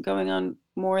 years, going on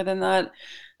more than that.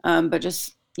 But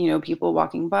just people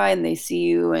walking by and they see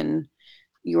you and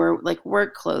your like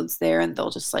work clothes there, and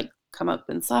they'll just like come up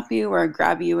and slap you or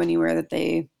grab you anywhere that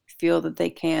they feel that they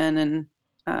can, and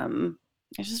um,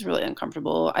 it's just really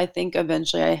uncomfortable. I think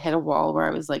eventually I hit a wall where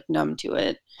I was like numb to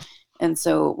it, and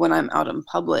so when I'm out in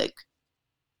public,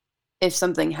 if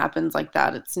something happens like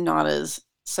that, it's not as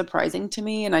surprising to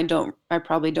me, and I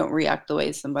probably don't react the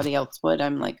way somebody else would.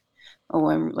 I'm like, oh,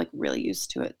 I'm like really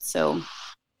used to it, so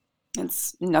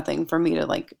it's nothing for me to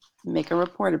like make a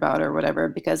report about or whatever,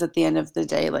 because at the end of the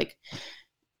day, like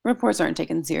reports aren't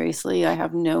taken seriously. I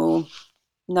have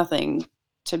nothing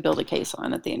to build a case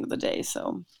on at the end of the day.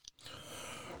 So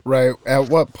Right. At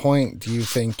what point do you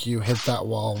think you hit that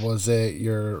wall? Was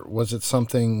it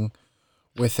something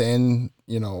within,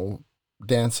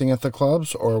 dancing at the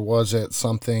clubs, or was it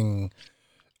something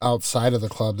outside of the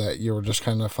club that you were just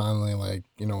kind of finally like,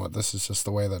 you know what, this is just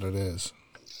the way that it is?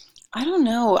 I don't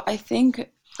know. I think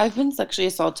I've been sexually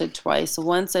assaulted twice.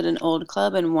 Once at an old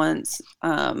club and once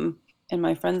in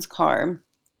my friend's car.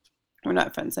 We're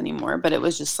not friends anymore, but it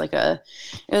was just like it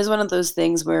was one of those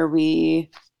things where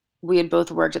we had both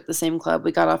worked at the same club.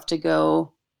 We got off to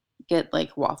go get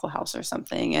like Waffle House or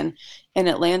something. And in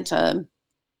Atlanta,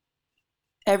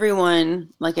 everyone,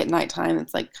 like at nighttime,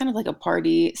 it's like kind of like a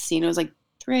party scene. It was like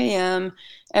 3 a.m.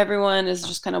 Everyone is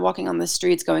just kind of walking on the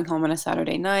streets going home on a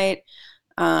Saturday night.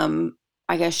 Um,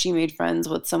 I guess she made friends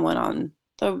with someone on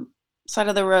the side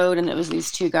of the road, and it was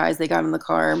these two guys. They got in the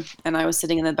car, and I was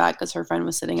sitting in the back because her friend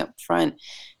was sitting up front.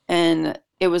 And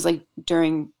it was like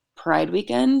during Pride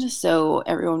weekend, so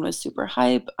everyone was super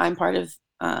hype. I'm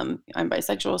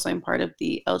bisexual, so I'm part of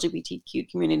the LGBTQ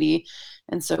community,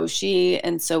 and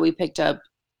so we picked up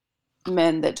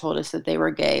men that told us that they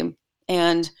were gay.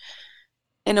 And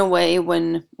in a way,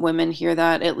 when women hear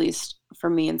that, at least for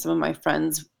me and some of my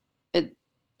friends, it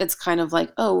it's kind of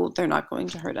like, oh, they're not going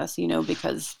to hurt us,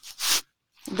 because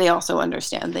they also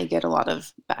understand they get a lot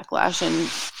of backlash and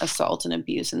assault and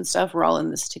abuse and stuff. We're all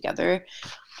in this together.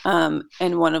 And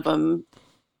one of them,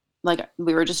 like,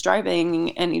 we were just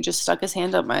driving and he just stuck his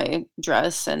hand up my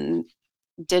dress and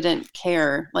didn't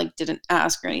care, like, didn't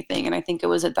ask or anything. And I think it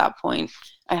was at that point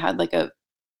I had like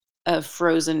a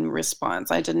frozen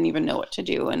response. I didn't even know what to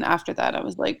do. And after that, I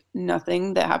was like,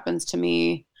 nothing that happens to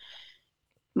me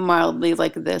mildly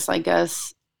like this, I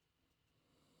guess,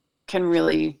 can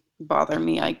really bother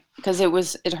me. Because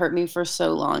it hurt me for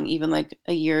so long, even like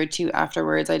a year or two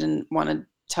afterwards. I didn't want to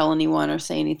tell anyone or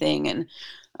say anything. And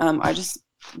I just,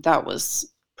 that was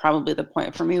probably the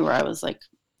point for me where I was like,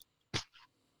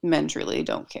 men truly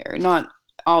don't care. Not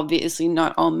obviously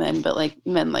not all men, but like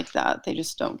men like that, they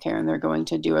just don't care and they're going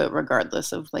to do it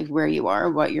regardless of like where you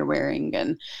are, what you're wearing.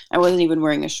 And I wasn't even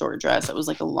wearing a short dress. It was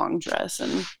like a long dress.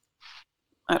 And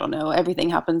I don't know, everything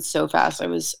happened so fast. I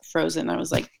was frozen. I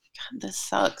was like, God, this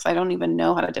sucks. I don't even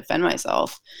know how to defend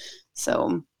myself.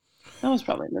 So that was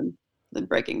probably the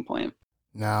breaking point.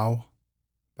 Now,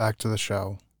 back to the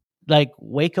show. Like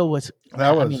Waco was,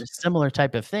 That I mean, was a similar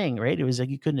type of thing, right? It was like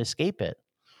you couldn't escape it.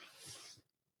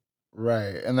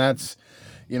 right. And that's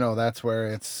where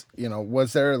it's,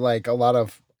 was there like a lot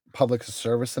of public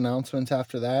service announcements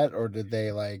after that, or did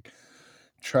they like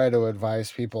try to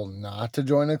advise people not to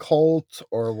join a cult,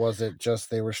 or was it just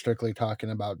they were strictly talking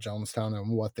about Jonestown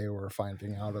and what they were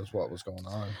finding out as what was going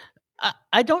on?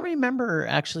 I don't remember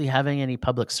actually having any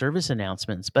public service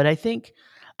announcements, but I think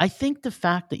the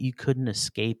fact that you couldn't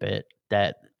escape it,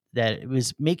 that it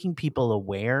was making people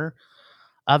aware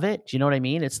of it. Do you know what I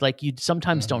mean? It's like you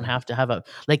sometimes don't Mhm. have to have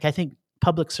like, I think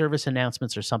public service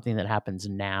announcements are something that happens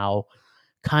now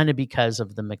kind of because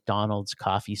of the McDonald's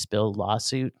coffee spill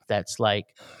lawsuit. That's like,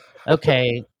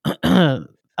 okay,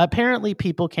 apparently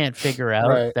people can't figure out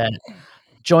Right. that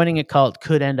joining a cult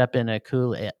could end up in a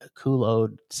Kool-Aid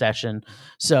session.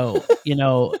 So,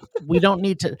 we don't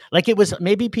need to, like, it was,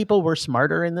 maybe people were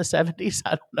smarter in the 70s.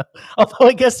 I don't know. Although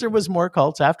I guess there was more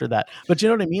cults after that. But you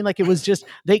know what I mean? Like, it was just,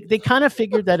 they kind of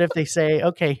figured that if they say,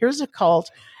 okay, here's a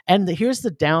cult, and here's the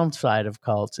downside of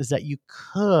cults is that you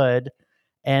could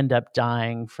end up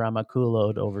dying from a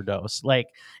Kool-Aid overdose. Like,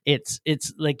 it's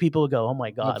like people would go, oh my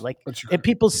God. But, Like, but you, if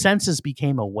people's senses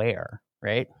became aware,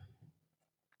 right?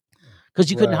 because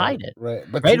you couldn't Right, hide it, right.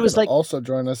 But right? you It could was like, also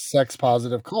join a sex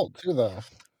positive cult too, though.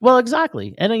 well,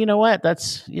 exactly. And you know what?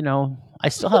 That's, I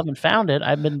still haven't found it.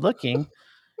 I've been looking.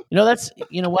 That's,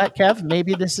 you know what, Kev?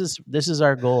 Maybe this is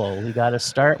our goal. We got to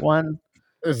start one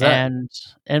Is that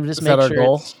and just is that make our sure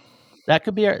goal? that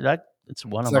could be it's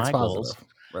one of Sex my positive. goals.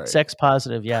 Right. Sex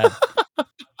positive, yeah.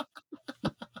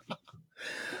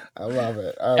 I love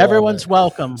it. I love Everyone's it.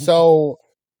 welcome. So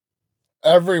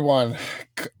everyone,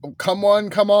 come one,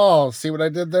 come all. See what I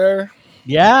did there?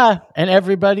 Yeah, and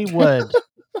everybody would.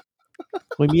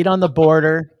 We meet on the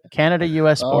border,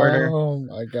 Canada-US border. Oh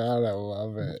my god, I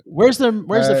love it. Where's the I,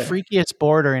 freakiest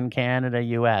border in Canada,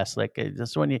 US? Like,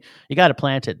 this one, you got to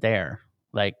plant it there,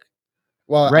 like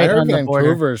well, I right heard on the border.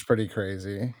 Vancouver is pretty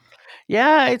crazy.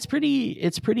 Yeah, it's pretty.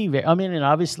 I mean, and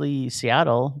obviously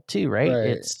Seattle too, right? Right,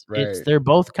 It's right. they're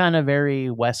both kind of very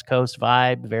West Coast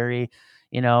vibe, very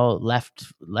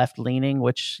left leaning,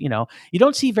 which you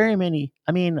don't see very many.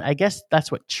 I mean, I guess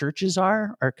that's what churches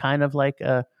are kind of like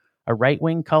a right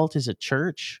wing cult is a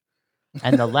church,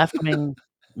 and the left wing,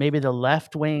 maybe the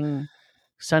left wing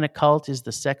Senate cult is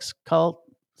the sex cult.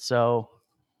 So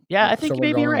yeah, I So think we're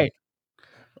maybe you're going. right.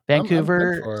 I'm good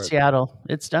Vancouver, for it. Seattle,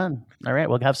 it's done. All right,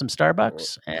 we'll have some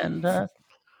Starbucks, and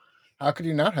How could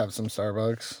you not have some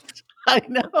Starbucks? I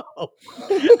know.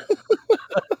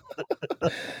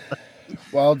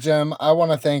 Well, Jim, I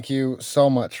want to thank you so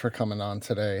much for coming on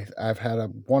today. I've had a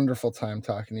wonderful time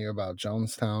talking to you about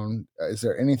Jonestown. Is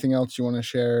there anything else you want to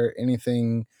share?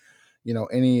 Anything,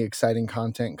 any exciting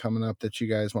content coming up that you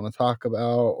guys want to talk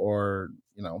about, or,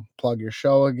 plug your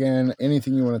show again?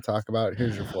 Anything you want to talk about?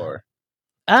 Here's your floor.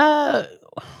 Uh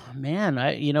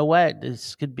man, you know what?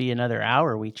 This could be another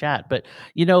hour we chat, but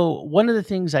one of the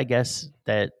things I guess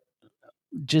that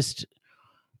just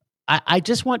I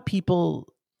just want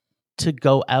people to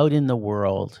go out in the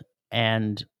world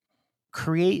and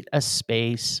create a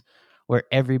space where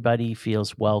everybody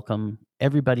feels welcome,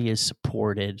 everybody is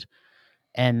supported,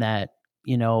 and that,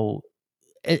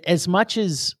 as much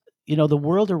as, the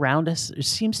world around us, there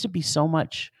seems to be so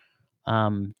much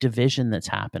division that's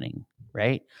happening,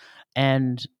 right?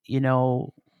 And,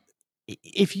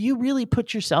 if you really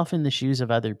put yourself in the shoes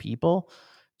of other people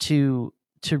to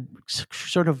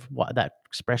sort of that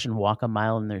expression, walk a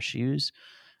mile in their shoes,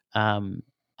 um,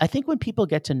 I think when people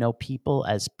get to know people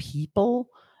as people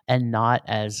and not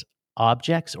as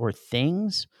objects or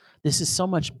things, this is so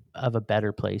much of a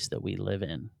better place that we live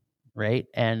in, right?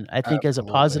 And I think as a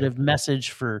Absolutely. positive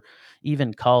message for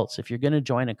even cults, if you're going to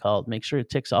join a cult, make sure it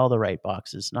ticks all the right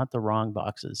boxes, not the wrong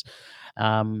boxes.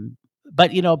 Um,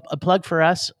 but a plug for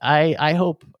us. I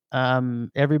hope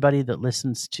everybody that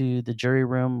listens to the Jury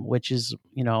Room, which is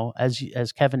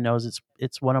as Kevin knows,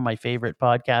 it's one of my favorite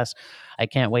podcasts. I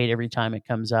can't wait every time it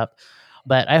comes up.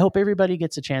 But I hope everybody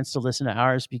gets a chance to listen to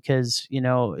ours because,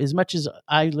 as much as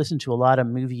I listen to a lot of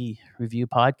movie review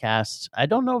podcasts, I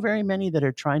don't know very many that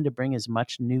are trying to bring as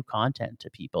much new content to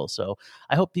people. So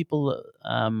I hope people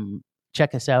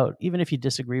check us out. Even if you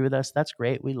disagree with us, that's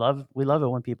great. We love it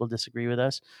when people disagree with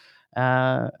us,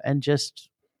 and just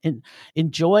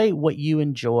enjoy what you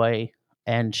enjoy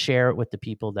and share it with the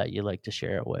people that you like to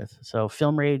share it with. So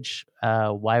Film Rage,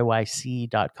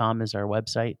 yyc.com is our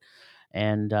website,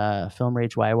 and Film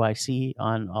Rage YYC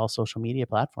on all social media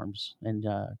platforms. And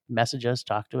message us,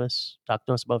 talk to us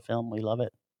about film. We love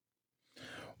it.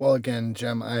 Well, again,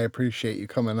 Jim, I appreciate you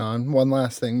coming on. One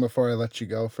last thing before I let you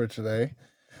go for today.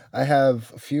 I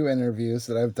have a few interviews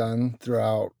that I've done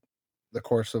throughout the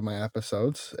course of my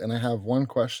episodes, and I have one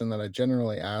question that I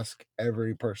generally ask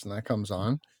every person that comes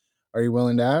on. Are you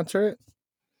willing to answer it?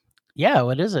 Yeah,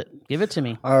 what is it? Give it to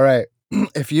me. All right.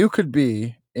 If you could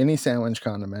be any sandwich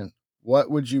condiment, what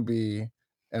would you be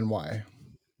and why?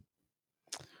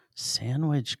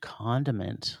 Sandwich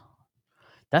condiment.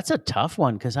 That's a tough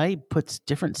one because I put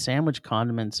different sandwich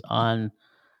condiments on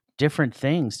different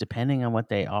things depending on what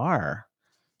they are.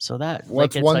 So that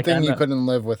What's it's one like thing you couldn't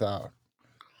live without?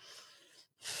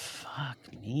 fuck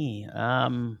me.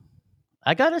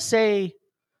 I gotta say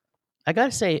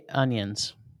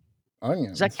onions.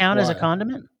 Onions. Does that count as a Why?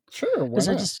 condiment? Sure, why Because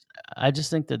not? I just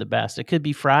think they're the best. It could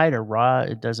be fried or raw.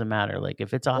 It doesn't matter. Like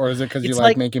if it's Or is it because you it's like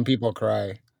like, making people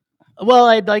cry? well,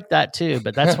 I'd like that too,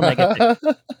 but that's when I get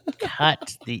to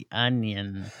cut the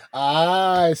onion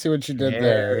I see what you did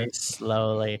there. very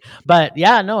slowly. But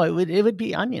yeah, no, it would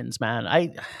be onions, man.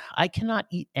 I cannot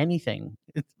eat anything.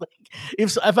 It's like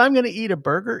if I'm gonna eat a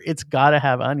burger, it's gotta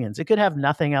have onions. It could have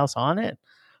nothing else on it,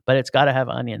 but it's gotta have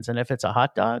onions. And if it's a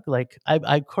hot dog, like I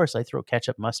of course I throw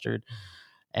ketchup, mustard,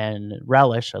 and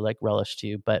relish. I like relish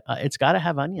too, but it's got to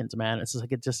have onions, man. It's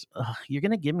just like you're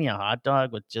gonna give me a hot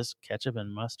dog with just ketchup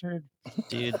and mustard,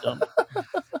 dude?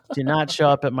 Do not show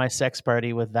up at my sex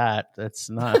party with that. That's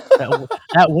not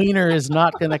that wiener is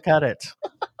not gonna cut it.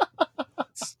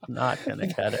 It's not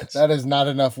gonna cut it. That is not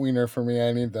enough wiener for me.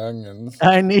 I need the onions.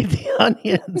 I need the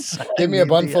onions. Give me a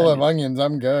bundle of onions.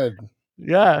 I'm good.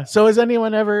 Yeah. So has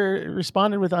anyone ever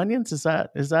responded with onions? Is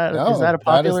that a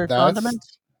popular condiment?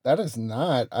 That is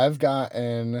not. I've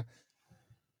gotten,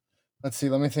 let's see,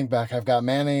 let me think back. I've got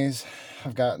mayonnaise.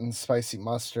 I've gotten spicy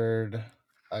mustard.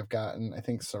 I've gotten, I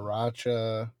think,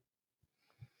 sriracha.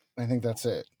 I think that's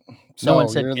it. So no one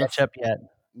said ketchup yet.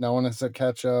 No one has said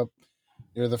ketchup.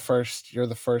 You're the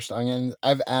first onion.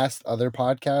 I've asked other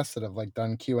podcasts that have like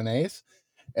done Q&As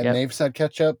and they've said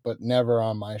ketchup, but never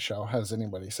on my show has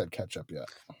anybody said ketchup yet.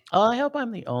 Oh, I hope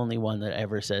I'm the only one that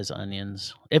ever says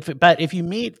onions. But if you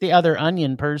meet the other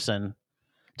onion person,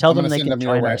 tell them they can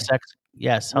join our sex.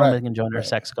 Yes, tell them they can join our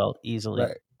sex cult easily.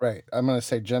 Right. I'm gonna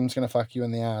say Jim's gonna fuck you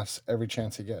in the ass every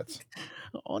chance he gets.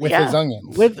 With his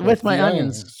onions. With my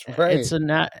onions. Right.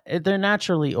 They're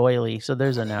naturally oily, so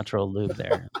there's a natural lube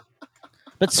there.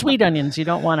 But sweet onions, you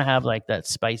don't want to have like that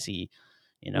spicy,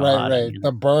 hot right. onion.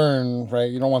 The burn, right?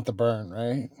 You don't want the burn,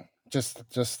 right? Just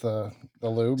the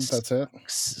lube. That's it.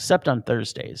 Except on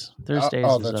Thursdays. Thursdays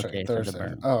is okay for the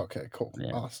burn. Oh, okay, cool,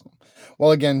 awesome.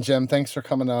 Well, again, Jim, thanks for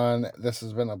coming on. This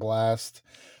has been a blast.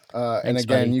 And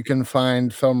again, buddy. You can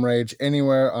find Film Rage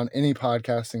anywhere on any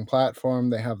podcasting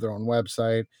platform. They have their own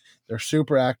website. They're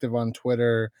super active on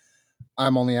Twitter.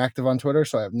 I'm only active on Twitter,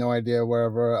 so I have no idea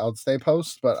wherever else they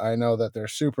post, but I know that they're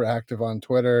super active on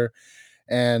Twitter.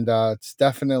 And it's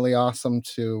definitely awesome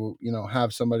to,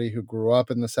 have somebody who grew up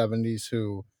in the 70s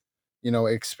who,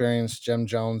 experienced Jim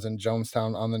Jones and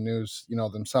Jonestown on the news,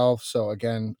 themselves. So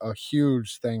again, a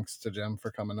huge thanks to Jim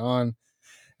for coming on.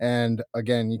 And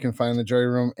again, you can find the Jury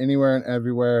Room anywhere and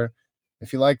everywhere.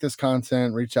 If you like this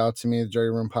content, reach out to me,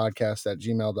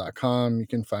 thejuryroompodcast@gmail.com. You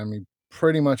can find me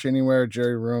pretty much anywhere,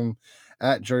 Jury Room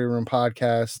at Jury Room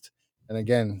Podcast. And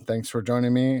again, thanks for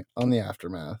joining me on The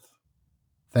Aftermath.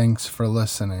 Thanks for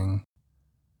listening.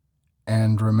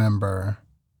 And remember,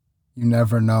 you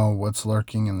never know what's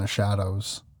lurking in the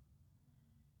shadows,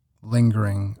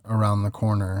 lingering around the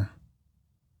corner,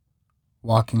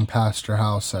 walking past your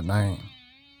house at night.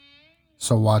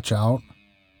 So watch out,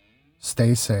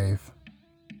 stay safe,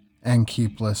 and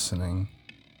keep listening.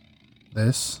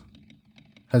 This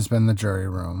has been The Jury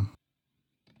Room.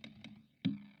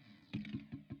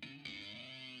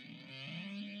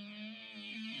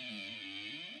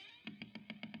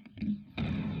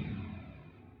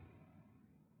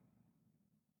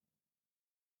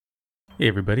 Hey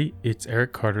everybody, it's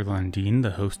Eric Carter Landine, the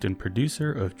host and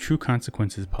producer of True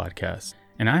Consequences podcast,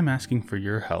 and I'm asking for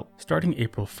your help. Starting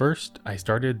April 1st, I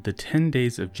started the 10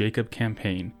 Days of Jacob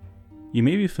campaign. You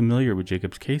may be familiar with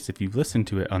Jacob's case if you've listened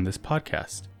to it on this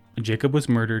podcast. Jacob was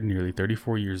murdered nearly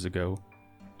 34 years ago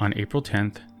on April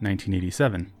 10th,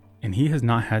 1987, and he has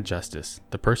not had justice.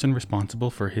 The person responsible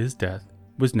for his death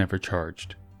was never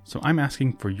charged. So I'm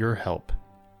asking for your help.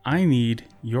 I need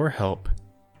your help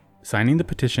signing the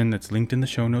petition that's linked in the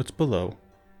show notes below,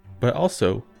 but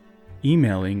also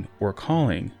emailing or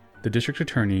calling the district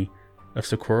attorney of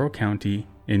Socorro County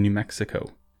in New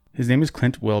Mexico. His name is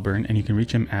Clint Welburn, and you can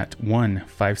reach him at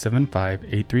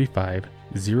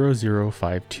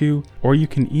 1-575-835-0052, or you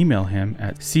can email him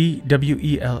at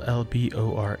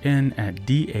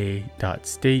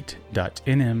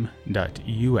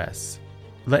cwellborn@da.state.nm.us.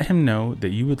 Let him know that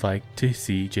you would like to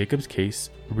see Jacob's case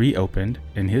reopened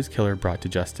and his killer brought to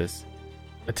justice.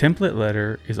 A template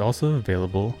letter is also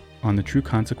available on the True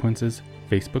Consequences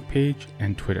Facebook page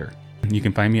and Twitter. You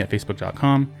can find me at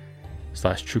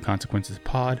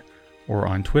facebook.com/trueconsequencespod or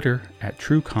on Twitter at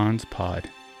trueconspod.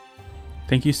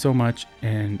 Thank you so much,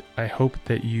 and I hope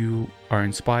that you are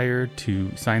inspired to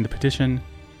sign the petition,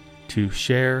 to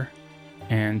share,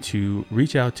 and to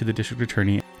reach out to the district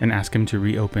attorney and ask him to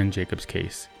reopen Jacob's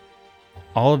case.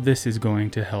 All of this is going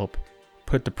to help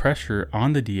put the pressure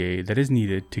on the DA that is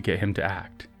needed to get him to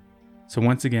act. So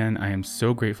once again, I am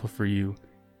so grateful for you.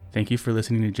 Thank you for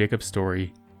listening to Jacob's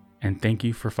story, and thank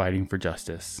you for fighting for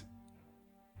justice.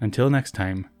 Until next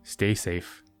time, stay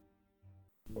safe.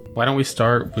 Why don't we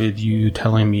start with you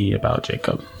telling me about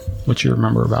Jacob? What you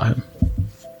remember about him?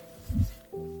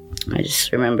 I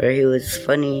just remember he was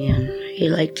funny and he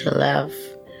liked to laugh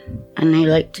and he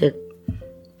liked to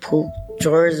pull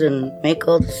drawers and make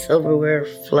all the silverware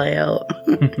fly out.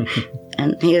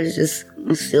 And he was just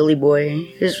a silly boy.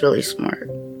 He was really smart.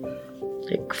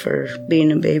 Like, for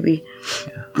being a baby.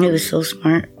 Yeah. He was so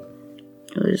smart.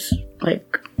 It was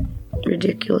like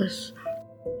ridiculous.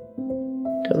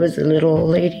 There was a little old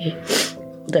lady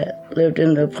that lived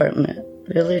in the apartment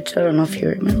village. I don't know if you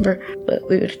remember, but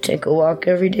we would take a walk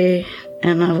every day,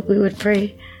 and we would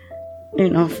pray,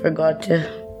 for God to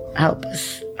help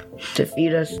us, to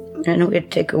feed us. And we'd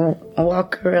take a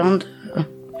walk around the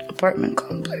apartment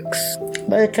complex.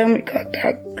 By the time we got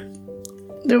back,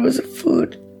 there was a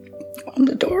food on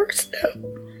the doorstep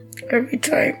every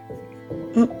time.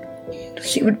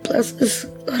 She would bless us.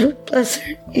 God would bless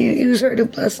her. Use her to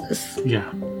bless us.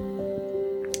 Yeah.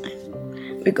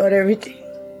 We got everything.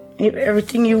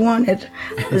 Everything you wanted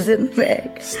was in the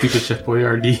bag. Stupid Chef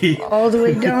Boyardee. All the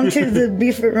way down to the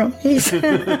beefaronis,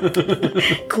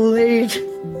 Kool-Aid.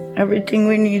 Everything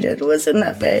we needed was in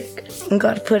that bag. And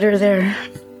God put her there.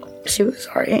 She was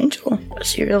our angel.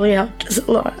 She really helped us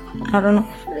a lot. I don't know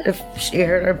if she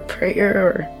heard our prayer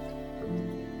or...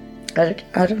 I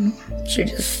don't know. She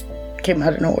just came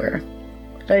out of nowhere.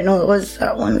 But I know it was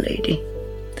that one lady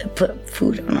that put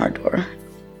food on our door.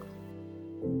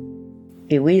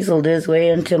 He weaseled his way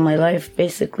into my life,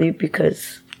 basically,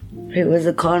 because he was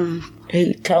a con.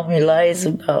 He'd tell me lies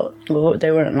about, well,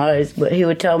 they weren't lies, but he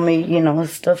would tell me,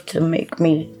 stuff to make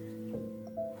me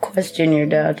question your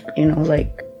dad.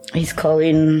 Like, he's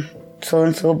calling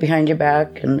so-and-so behind your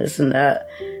back and this and that.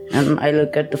 And I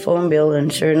look at the phone bill,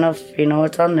 and sure enough,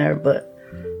 it's on there, but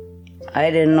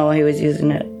I didn't know he was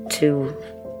using it to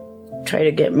try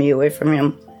to get me away from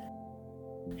him.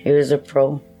 He was a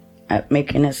pro at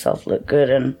making himself look good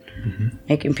and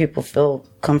making people feel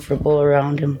comfortable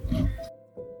around him.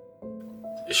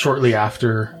 Shortly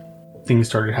after things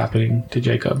started happening to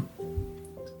Jacob,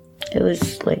 it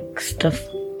was like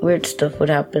weird stuff would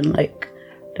happen. Like,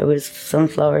 there was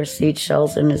sunflower seed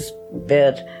shells in his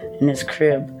bed, in his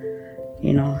crib.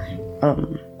 He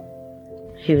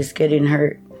was getting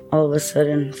hurt all of a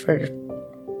sudden for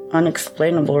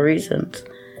unexplainable reasons.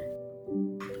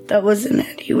 That wasn't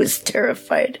it. He was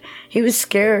terrified. He was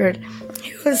scared.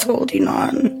 He was holding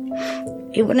on.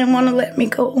 He wouldn't want to let me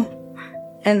go.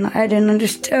 And I didn't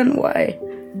understand why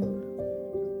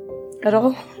at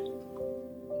all.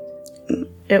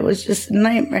 It was just a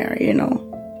nightmare,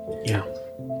 Yeah.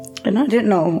 And I didn't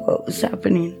know what was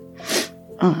happening.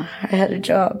 I had a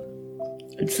job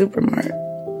at Supermart,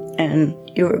 and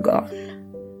you were gone.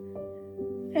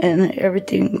 And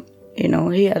everything,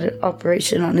 he had an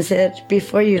operation on his head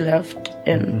before you left,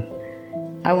 and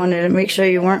I wanted to make sure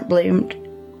you weren't blamed,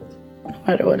 no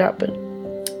matter what happened.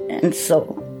 And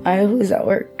so I was at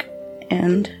work,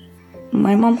 and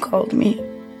my mom called me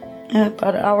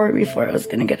about an hour before I was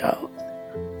going to get out.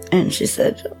 And she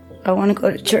said, I want to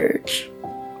go to church.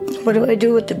 What do I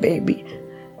do with the baby?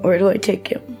 Where do I take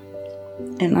him?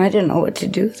 And I didn't know what to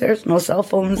do. There's no cell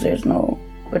phones. There's no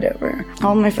whatever.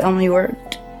 All my family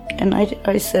worked. And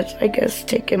I said, I guess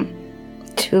take him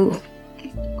to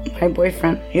my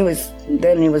boyfriend. He was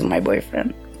my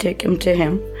boyfriend. Take him to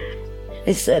him.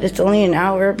 He said, it's only an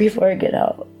hour before I get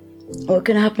out. What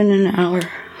can happen in an hour?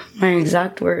 My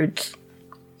exact words.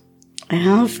 And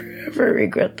I'll forever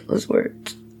regret those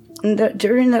words. And that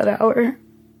during that hour,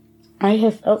 I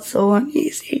have felt so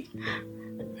uneasy.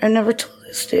 I never told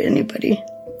this to anybody.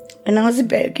 And I was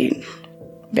begging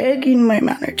my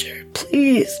manager,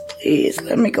 please,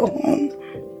 let me go home.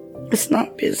 It's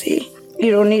not busy.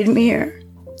 You don't need me here.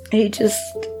 He just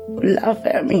would laugh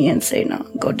at me and say, no,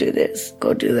 go do this,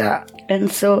 go do that.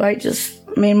 And so I just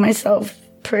made myself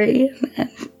pray and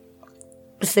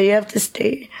say you have to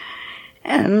stay.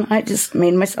 And I just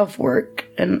made myself work,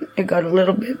 and it got a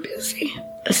little bit busy.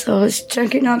 So I was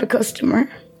checking out a customer.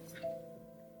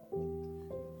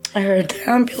 I heard the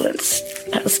ambulance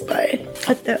pass by.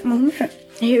 At that moment,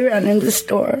 he ran in the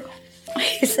store.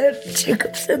 He said,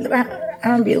 Jacob's in the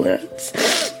ambulance.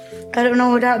 I don't know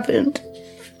what happened.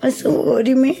 I said, well, what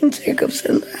do you mean Jacob's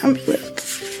in the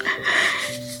ambulance?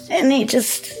 And he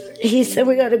said,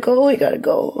 we gotta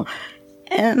go.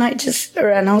 And I just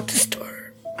ran out the store.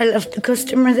 I left the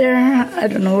customer there. I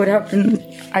don't know what happened.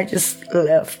 I just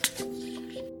left.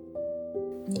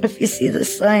 If you see the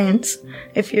signs,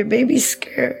 if your baby's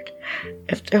scared,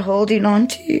 if they're holding on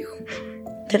to you,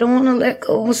 they don't want to let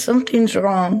go, something's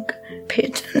wrong. Pay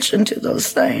attention to those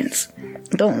signs.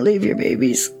 Don't leave your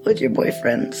babies with your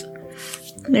boyfriends.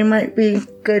 They might be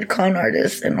good con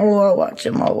artists and, I'll watch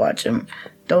him.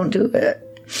 Don't do it.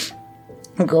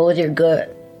 Go with your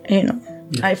gut, Yeah.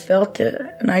 I felt it,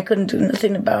 and I couldn't do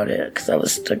nothing about it because I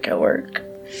was stuck at work.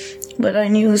 But I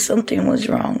knew something was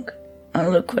wrong,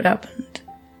 and look what happened.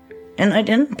 And I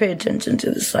didn't pay attention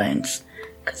to the signs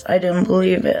because I didn't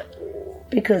believe it.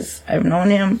 Because I've known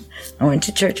him, I went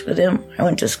to church with him, I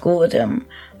went to school with him.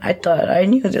 I thought I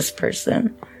knew this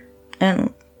person,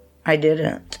 and I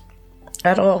didn't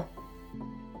at all.